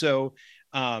also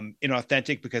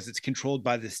inauthentic because it's controlled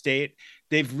by the state,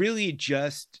 they've really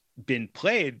just been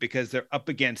played because they're up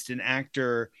against an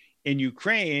actor in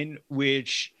Ukraine,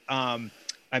 which,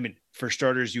 for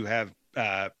starters, you have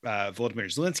Volodymyr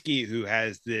Zelensky, who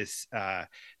has this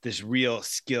real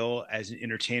skill as an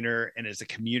entertainer and as a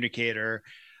communicator.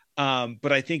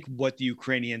 But I think what the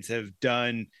Ukrainians have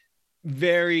done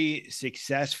very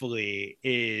successfully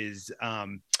is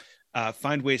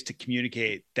find ways to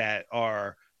communicate that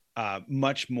are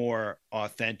much more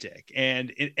authentic.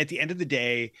 And at the end of the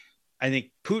day, I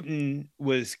think Putin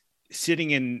was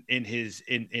sitting in his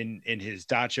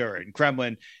dacha or in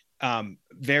Kremlin,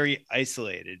 very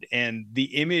isolated, and the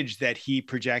image that he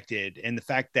projected and the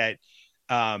fact that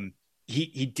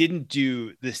he didn't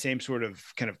do the same sort of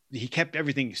he kept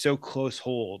everything so close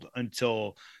hold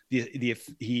until the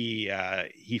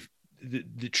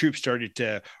troops started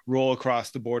to roll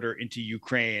across the border into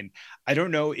Ukraine. I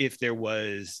don't know if there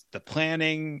was the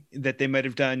planning that they might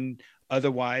have done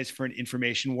otherwise for an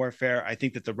information warfare. I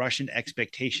think that the Russian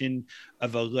expectation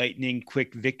of a lightning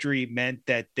quick victory meant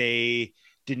that they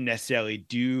didn't necessarily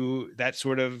do that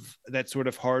sort of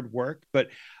hard work. But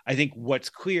I think what's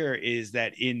clear is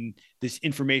that in this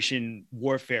information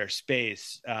warfare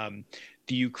space, the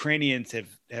Ukrainians have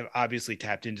obviously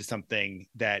tapped into something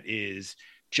that is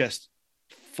just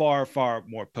far, far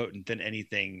more potent than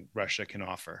anything Russia can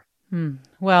offer.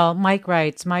 Well, Mike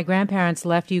writes, my grandparents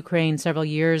left Ukraine several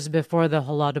years before the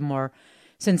Holodomor,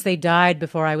 since they died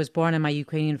before I was born and my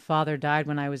Ukrainian father died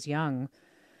when I was young.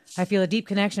 I feel a deep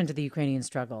connection to the Ukrainian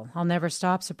struggle. I'll never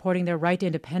stop supporting their right to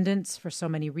independence for so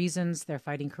many reasons. They're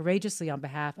fighting courageously on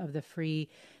behalf of the free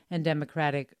and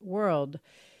democratic world.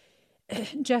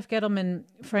 Jeff Gettleman,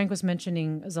 Frank was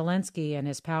mentioning Zelensky and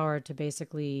his power to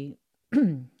basically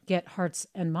get hearts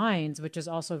and minds, which is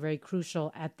also very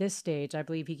crucial at this stage. I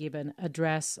believe he gave an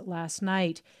address last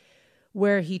night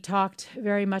where he talked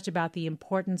very much about the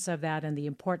importance of that and the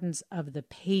importance of the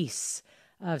pace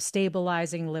of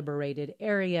stabilizing liberated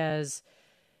areas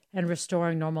and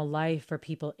restoring normal life for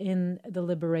people in the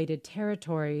liberated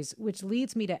territories, which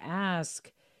leads me to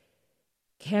ask,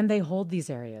 can they hold these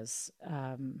areas?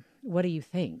 What do you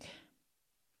think?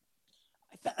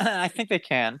 I think they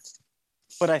can,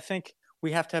 but I think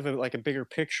we have to have a bigger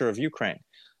picture of Ukraine.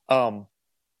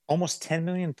 Almost 10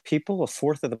 million people, a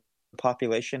fourth of the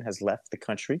population, has left the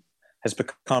country, has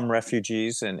become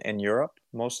refugees in Europe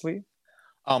mostly.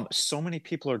 So many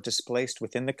people are displaced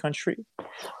within the country.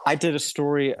 I did a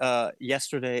story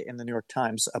yesterday in the New York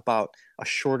Times about a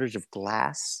shortage of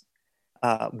glass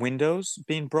windows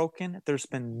being broken. There's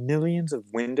been millions of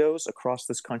windows across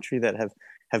this country that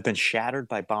have been shattered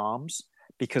by bombs,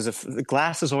 because if the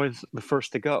glass is always the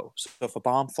first to go. So if a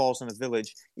bomb falls in a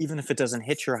village, even if it doesn't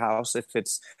hit your house, if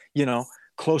it's,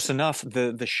 close enough,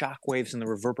 the shock waves and the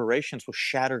reverberations will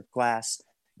shatter glass,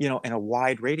 in a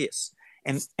wide radius.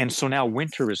 And so now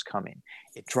winter is coming.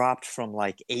 It dropped from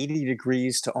 80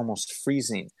 degrees to almost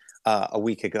freezing a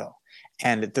week ago.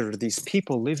 And there are these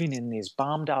people living in these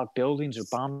bombed out buildings or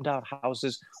bombed out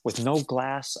houses with no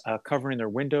glass covering their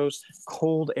windows,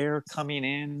 cold air coming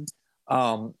in,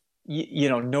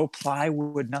 no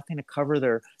plywood, nothing to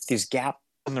cover these gaps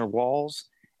in their walls.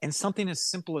 And something as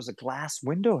simple as a glass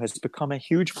window has become a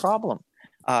huge problem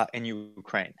in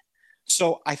Ukraine.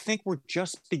 So I think we're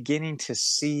just beginning to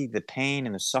see the pain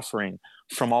and the suffering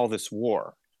from all this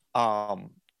war.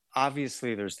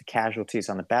 Obviously, there's the casualties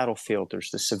on the battlefield. There's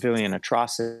the civilian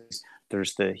atrocities.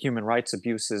 There's the human rights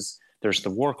abuses. There's the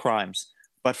war crimes.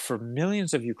 But for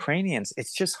millions of Ukrainians,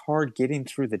 it's just hard getting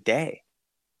through the day.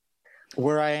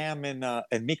 Where I am in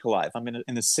Mykolaiv, I'm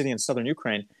in the city in southern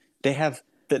Ukraine. They have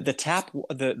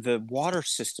the water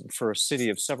system for a city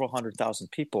of several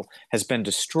 100,000 people has been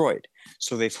destroyed.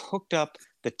 So they've hooked up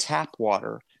the tap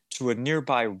water to a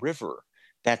nearby river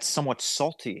that's somewhat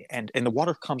salty, and the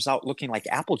water comes out looking like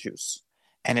apple juice.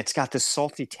 And it's got this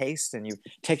salty taste, and you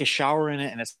take a shower in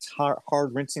it, and it's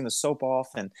hard rinsing the soap off,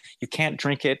 and you can't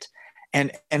drink it.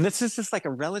 And this is just a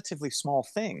relatively small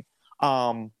thing,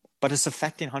 but it's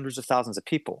affecting hundreds of thousands of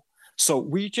people. So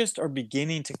we just are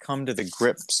beginning to come to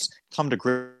grips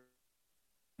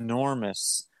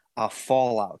enormous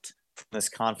fallout from this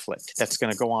conflict that's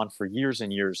going to go on for years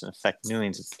and years and affect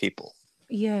millions of people.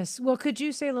 Yes. Well, could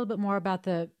you say a little bit more about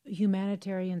the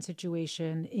humanitarian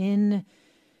situation in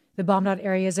the bombed out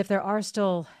areas? If there are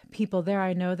still people there,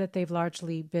 I know that they've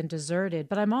largely been deserted,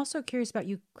 but I'm also curious about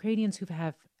Ukrainians who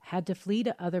have had to flee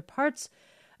to other parts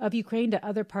of Ukraine, to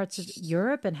other parts of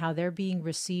Europe, and how they're being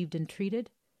received and treated.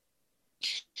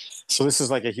 So this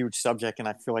is a huge subject, and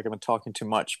I feel like I've been talking too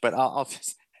much, but I'll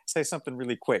just say something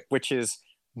really quick, which is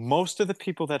most of the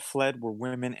people that fled were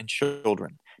women and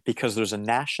children, because there's a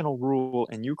national rule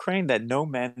in Ukraine that no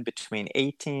men between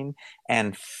 18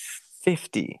 and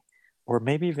 50, or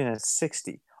maybe even at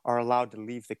 60, are allowed to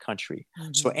leave the country.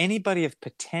 Mm-hmm. So anybody of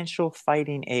potential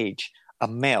fighting age, a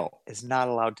male, is not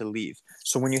allowed to leave.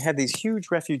 So when you had these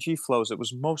huge refugee flows, it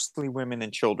was mostly women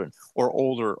and children, or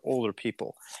older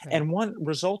people. Right. And one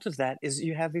result of that is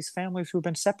you have these families who've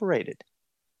been separated.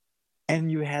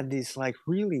 And you had these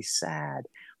really sad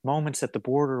moments at the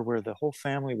border where the whole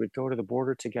family would go to the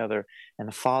border together, and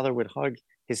the father would hug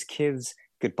his kids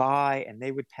goodbye, and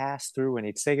they would pass through, and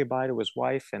he'd say goodbye to his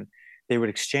wife, and they would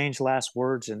exchange last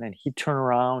words, and then he'd turn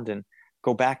around and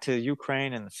go back to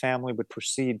Ukraine, and the family would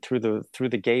proceed through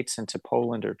the gates into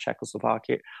Poland or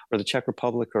Czechoslovakia or the Czech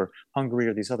Republic or Hungary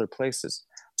or these other places.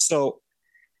 So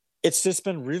it's just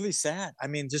been really sad. I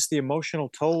mean, just the emotional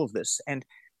toll of this. And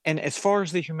as far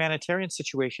as the humanitarian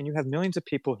situation, you have millions of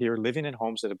people here living in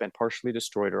homes that have been partially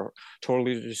destroyed or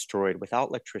totally destroyed, without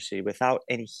electricity, without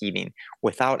any heating,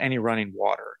 without any running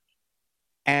water.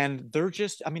 And they're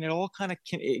just, it all kind of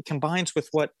it combines with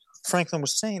what Franklin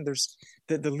was saying. There's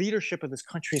the leadership of this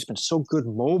country has been so good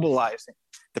mobilizing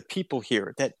the people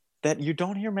here that you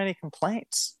don't hear many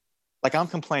complaints. I'm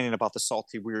complaining about the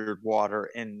salty, weird water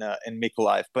in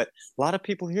Mykolaiv, but a lot of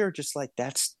people here are just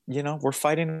that's, we're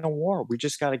fighting a war. We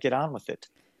just got to get on with it.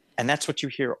 And that's what you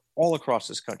hear all across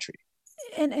this country.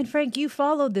 And Frank, you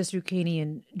followed this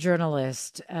Ukrainian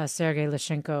journalist, Sergei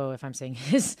Lyshenko, if I'm saying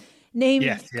his name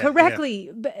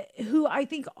correctly, but who I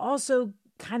think also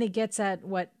kind of gets at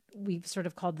what we've sort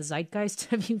of called the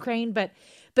zeitgeist of Ukraine. But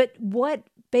what,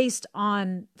 based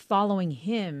on following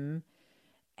him,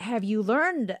 have you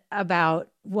learned about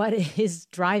what is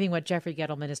driving what Jeffrey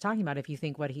Gettleman is talking about, if you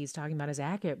think what he's talking about is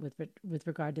accurate with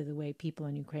regard to the way people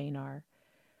in Ukraine are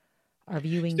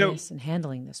viewing this and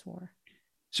handling this war?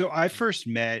 So I first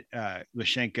met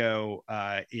Lyshenko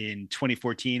in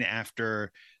 2014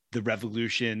 after the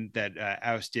revolution that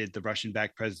ousted the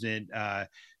Russian-backed president,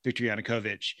 Viktor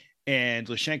Yanukovych. And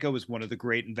Lyshenko was one of the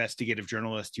great investigative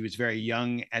journalists. He was very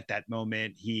young at that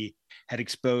moment. He had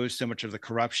exposed so much of the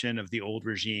corruption of the old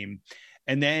regime.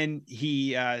 And then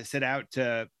he set out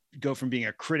to go from being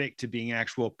a critic to being an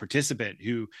actual participant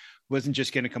who wasn't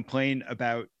just going to complain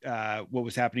about what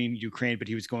was happening in Ukraine, but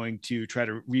he was going to try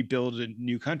to rebuild a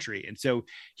new country. And so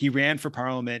he ran for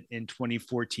parliament in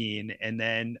 2014 and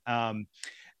then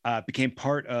became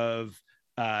part of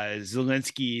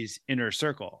Zelensky's inner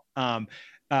circle.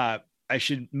 I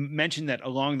should mention that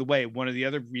along the way, one of the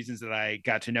other reasons that I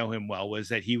got to know him well was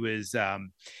that he was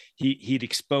he'd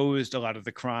exposed a lot of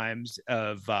the crimes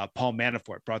of Paul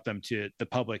Manafort, brought them to the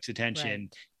public's attention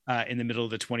in the middle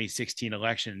of the 2016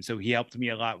 election. So he helped me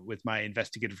a lot with my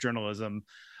investigative journalism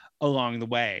along the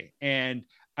way. And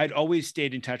I'd always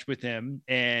stayed in touch with him,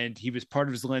 and he was part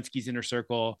of Zelensky's inner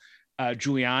circle.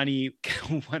 Giuliani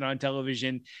went on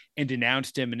television and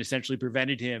denounced him and essentially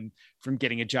prevented him from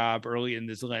getting a job early in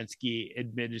the Zelensky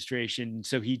administration.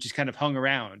 So he just kind of hung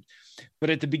around.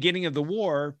 But at the beginning of the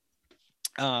war,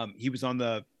 he was on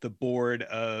the board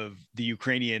of the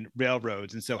Ukrainian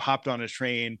railroads, and so hopped on a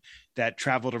train that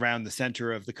traveled around the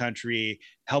center of the country,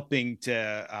 helping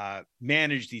to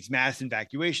manage these mass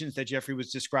evacuations that Jeffrey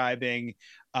was describing.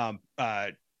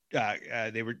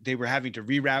 They were having to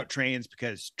reroute trains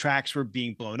because tracks were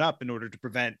being blown up in order to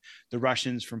prevent the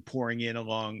Russians from pouring in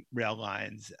along rail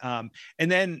lines. And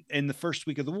then in the first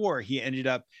week of the war, he ended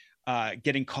up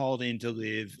getting called in to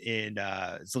live in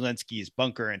Zelensky's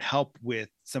bunker and help with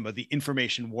some of the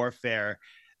information warfare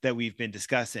that we've been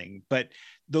discussing. But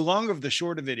the long of the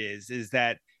short of it is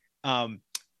that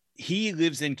he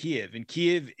lives in Kiev, and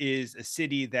Kiev is a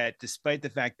city that, despite the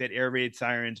fact that air raid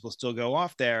sirens will still go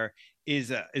off there,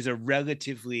 is a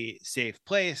relatively safe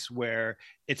place where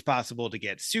it's possible to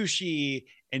get sushi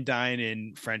and dine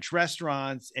in French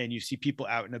restaurants, and you see people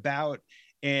out and about.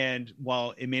 And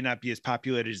while it may not be as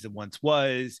populated as it once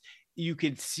was, you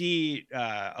can see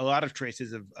a lot of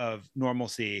traces of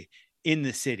normalcy in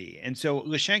the city. And so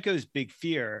Lyshenko's big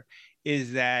fear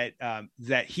is that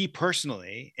that he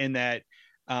personally and that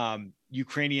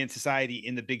Ukrainian society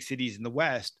in the big cities in the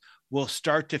West will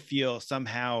start to feel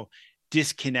somehow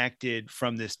disconnected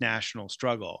from this national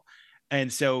struggle.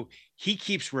 And so he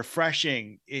keeps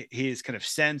refreshing his kind of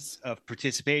sense of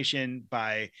participation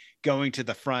by going to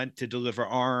the front to deliver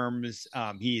arms.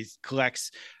 He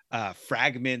collects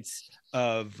fragments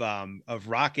of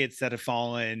rockets that have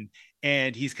fallen,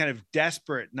 and he's kind of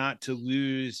desperate not to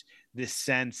lose this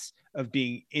sense of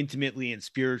being intimately and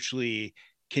spiritually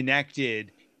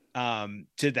connected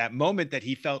to that moment that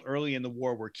he felt early in the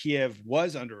war, where Kiev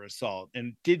was under assault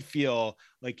and did feel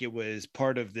like it was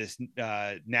part of this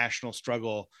national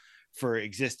struggle for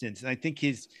existence. And I think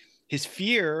his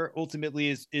fear ultimately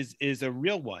is a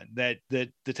real one, that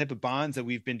the type of bonds that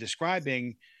we've been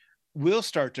describing will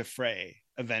start to fray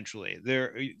eventually.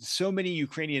 There are so many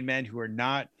Ukrainian men who are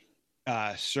not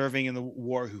serving in the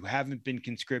war, who haven't been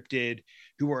conscripted,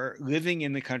 who are living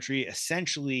in the country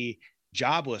essentially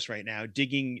jobless right now,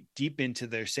 digging deep into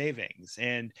their savings.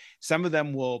 And some of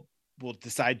them will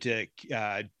decide to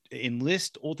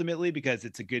enlist ultimately because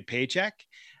it's a good paycheck.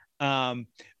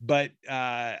 But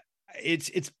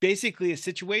it's basically a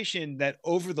situation that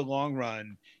over the long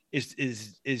run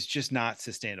is just not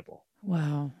sustainable.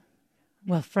 Wow.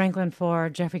 Well, Franklin Foer,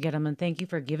 Jeffrey Gettleman, thank you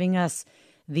for giving us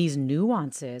these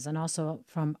nuances, and also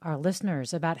from our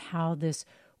listeners about how this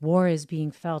war is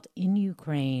being felt in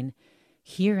Ukraine,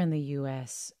 here in the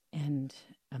U.S., and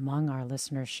among our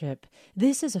listenership.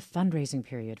 This is a fundraising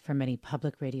period for many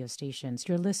public radio stations.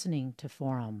 You're listening to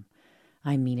Forum.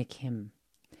 I'm Mina Kim.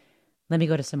 Let me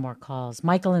go to some more calls.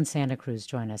 Michael in Santa Cruz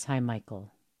join us. Hi,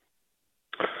 Michael.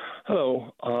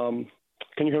 Hello.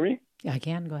 Can you hear me? I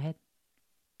can. Go ahead.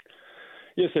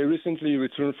 Yes, I recently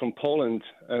returned from Poland,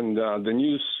 and the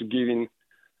news given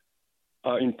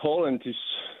in Poland is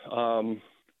a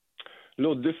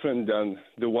lot different than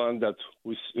the one that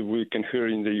we can hear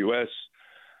in the U.S.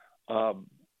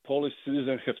 Polish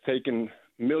citizens have taken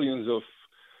millions of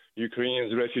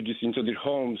Ukrainian refugees into their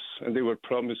homes, and they were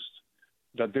promised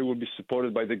that they will be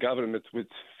supported by the government with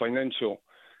financial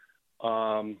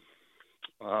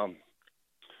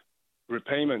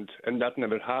repayment, and that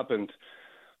never happened.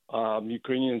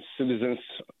 Ukrainian citizens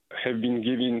have been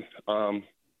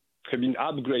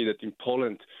upgraded in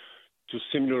Poland to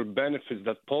similar benefits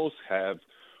that Poles have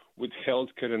with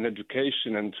healthcare and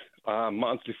education and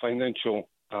monthly financial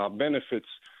benefits.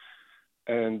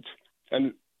 And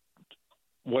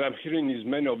what I'm hearing is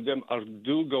many of them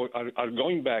are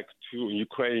going back to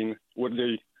Ukraine where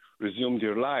they resume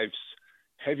their lives,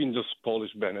 having those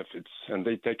Polish benefits, and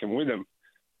they take them with them.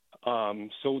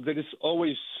 So there is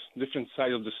always different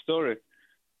side of the story.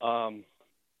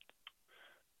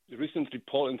 Recently,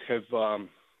 Poland have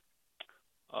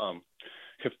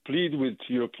pleaded with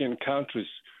European countries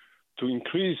to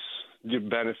increase their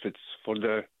benefits for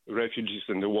the refugees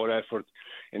and the war effort,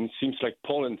 and it seems like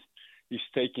Poland is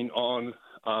taking on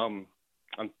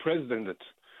unprecedented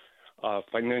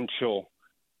financial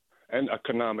and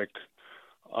economic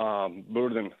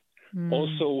burden.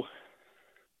 Also,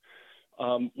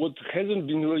 what hasn't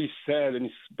been really said, and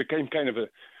it's became kind of a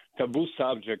taboo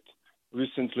subject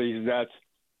recently, is that,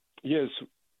 yes,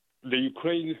 the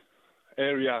Ukraine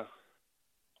area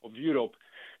of Europe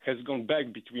has gone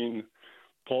back between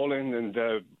Poland and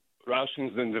the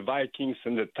Russians and the Vikings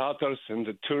and the Tatars and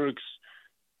the Turks.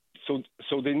 So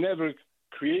they never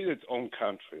created own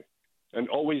country, and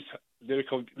always there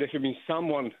have been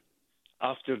someone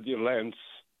after their lands.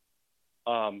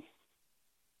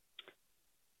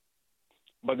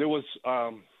 But there was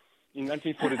in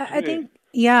 1943. I think,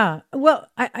 yeah. Well,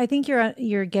 I think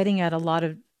you're getting at a lot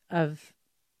of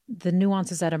the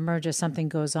nuances that emerge as something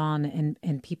goes on,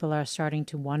 and people are starting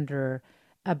to wonder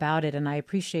about it. And I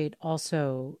appreciate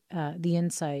also the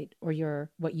insight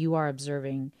or what you are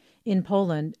observing in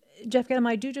Poland. Jeff Gedem,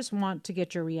 I do just want to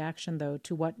get your reaction though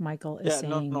to what Michael is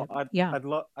saying.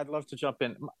 I'd love to jump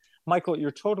in. Michael, you're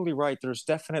totally right. There's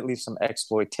definitely some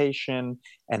exploitation,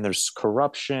 and there's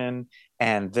corruption,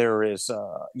 and there is,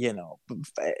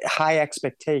 high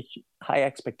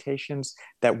expectations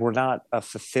that were not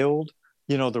fulfilled.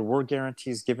 There were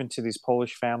guarantees given to these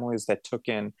Polish families that took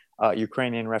in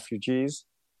Ukrainian refugees.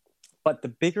 But the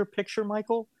bigger picture,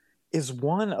 Michael, is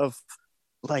one of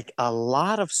like a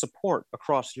lot of support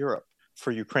across Europe for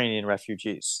Ukrainian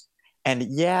refugees. And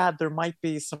yeah, there might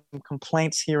be some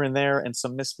complaints here and there and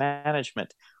some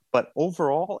mismanagement, but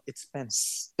overall, it's been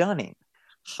stunning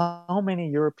how many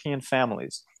European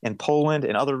families in Poland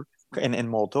and in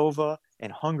Moldova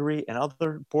and Hungary and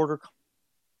other border countries,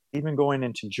 even going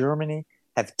into Germany,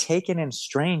 have taken in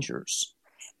strangers.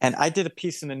 And I did a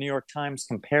piece in the New York Times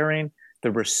comparing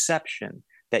the reception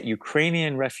that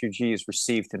Ukrainian refugees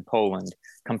received in Poland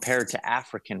compared to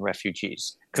African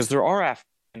refugees, because there are African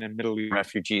and Middle East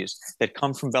refugees that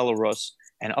come from Belarus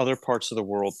and other parts of the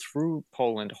world through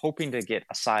Poland, hoping to get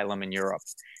asylum in Europe.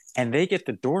 And they get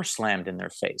the door slammed in their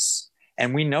face.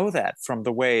 And we know that from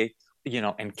the way,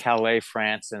 in Calais,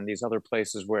 France, and these other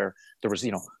places where there was,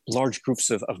 large groups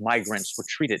of migrants were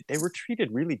treated. They were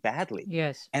treated really badly.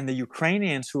 Yes. And the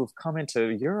Ukrainians who have come into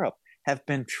Europe have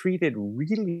been treated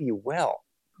really well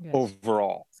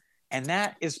overall. And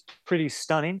that is pretty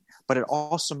stunning, but it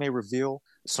also may reveal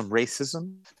some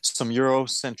racism, some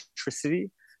Eurocentricity,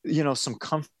 some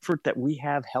comfort that we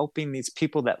have helping these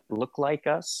people that look like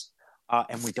us.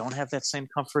 And we don't have that same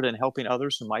comfort in helping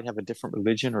others who might have a different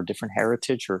religion or different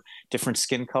heritage or different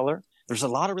skin color. There's a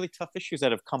lot of really tough issues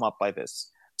that have come up by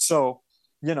this. So,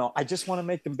 I just want to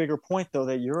make the bigger point, though,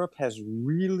 that Europe has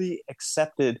really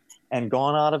accepted and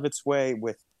gone out of its way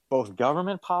with both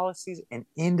government policies and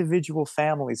individual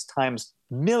families times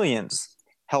millions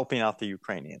helping out the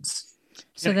Ukrainians.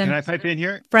 So can I pipe in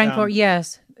here? Frank,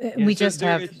 yes. We just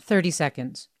have 30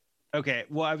 seconds. Okay.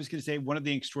 Well, I was going to say one of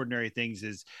the extraordinary things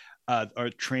is our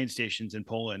train stations in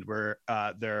Poland where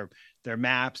their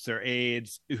maps, their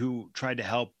aides who tried to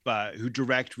help, who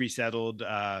direct resettled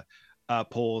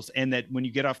Poles, and that when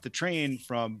you get off the train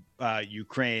from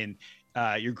Ukraine,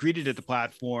 you're greeted at the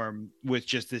platform with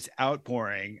just this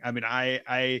outpouring. I mean,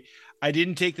 I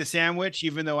didn't take the sandwich,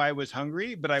 even though I was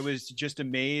hungry, but I was just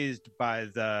amazed by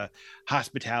the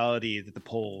hospitality that the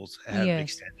Poles have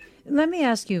extended. Let me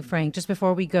ask you, Frank, just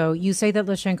before we go, you say that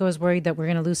Lyshenko is worried that we're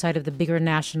going to lose sight of the bigger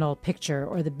national picture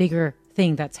or the bigger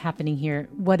thing that's happening here.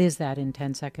 What is that in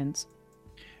 10 seconds?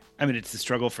 I mean, it's the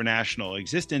struggle for national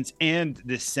existence and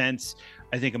this sense,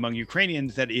 I think, among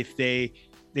Ukrainians that if they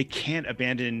can't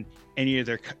abandon any of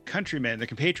their countrymen, their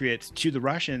compatriots, to the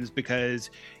Russians, because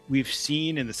we've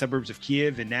seen in the suburbs of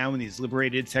Kiev and now in these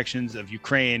liberated sections of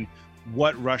Ukraine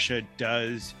what Russia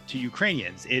does to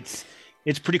Ukrainians. It's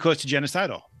pretty close to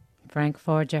genocidal. Frank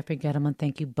Ford, Jeffrey Gettleman,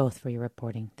 thank you both for your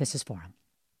reporting. This is Forum.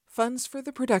 Funds for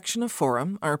the production of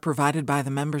Forum are provided by the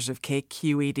members of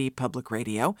KQED Public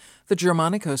Radio, the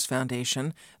Germanicos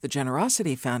Foundation, the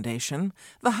Generosity Foundation,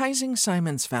 the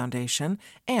Heising-Simons Foundation,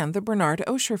 and the Bernard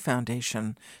Osher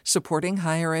Foundation, supporting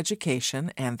higher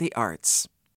education and the arts.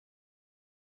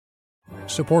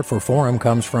 Support for Forum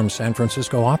comes from San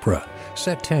Francisco Opera.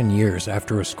 Set 10 years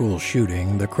after a school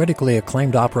shooting, the critically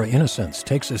acclaimed opera Innocence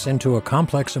takes us into a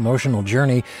complex emotional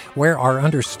journey where our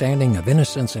understanding of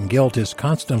innocence and guilt is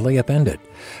constantly upended.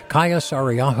 Kaya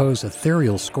Sariaho's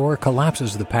ethereal score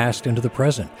collapses the past into the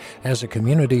present as a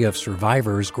community of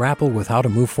survivors grapple with how to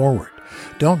move forward.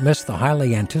 Don't miss the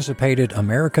highly anticipated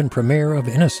American premiere of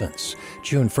Innocence,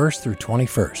 June 1st through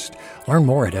 21st. Learn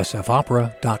more at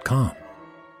sfopera.com.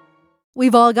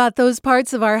 We've all got those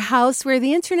parts of our house where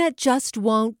the internet just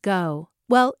won't go.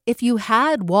 Well, if you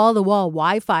had wall-to-wall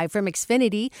Wi-Fi from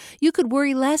Xfinity, you could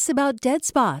worry less about dead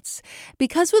spots.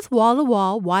 Because with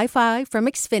wall-to-wall Wi-Fi from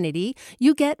Xfinity,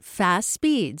 you get fast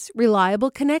speeds,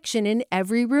 reliable connection in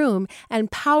every room,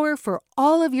 and power for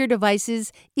all of your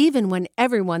devices, even when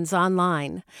everyone's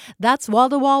online. That's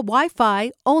wall-to-wall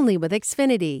Wi-Fi only with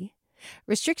Xfinity.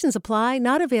 Restrictions apply,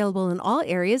 not available in all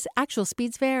areas. Actual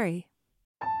speeds vary.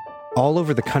 All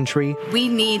over the country, we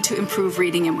need to improve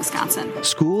reading in Wisconsin.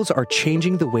 Schools are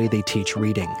changing the way they teach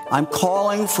reading. I'm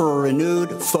calling for a renewed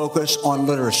focus on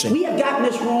literacy. We have gotten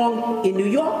this wrong in New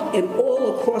York and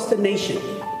all across the nation.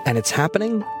 And it's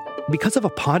happening because of a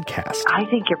podcast. I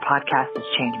think your podcast has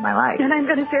changed my life. And I'm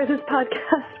going to share this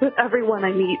podcast with everyone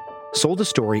I meet. Sold a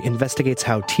Story investigates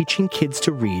how teaching kids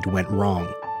to read went wrong.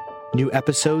 New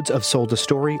episodes of Sold a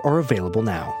Story are available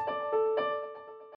now.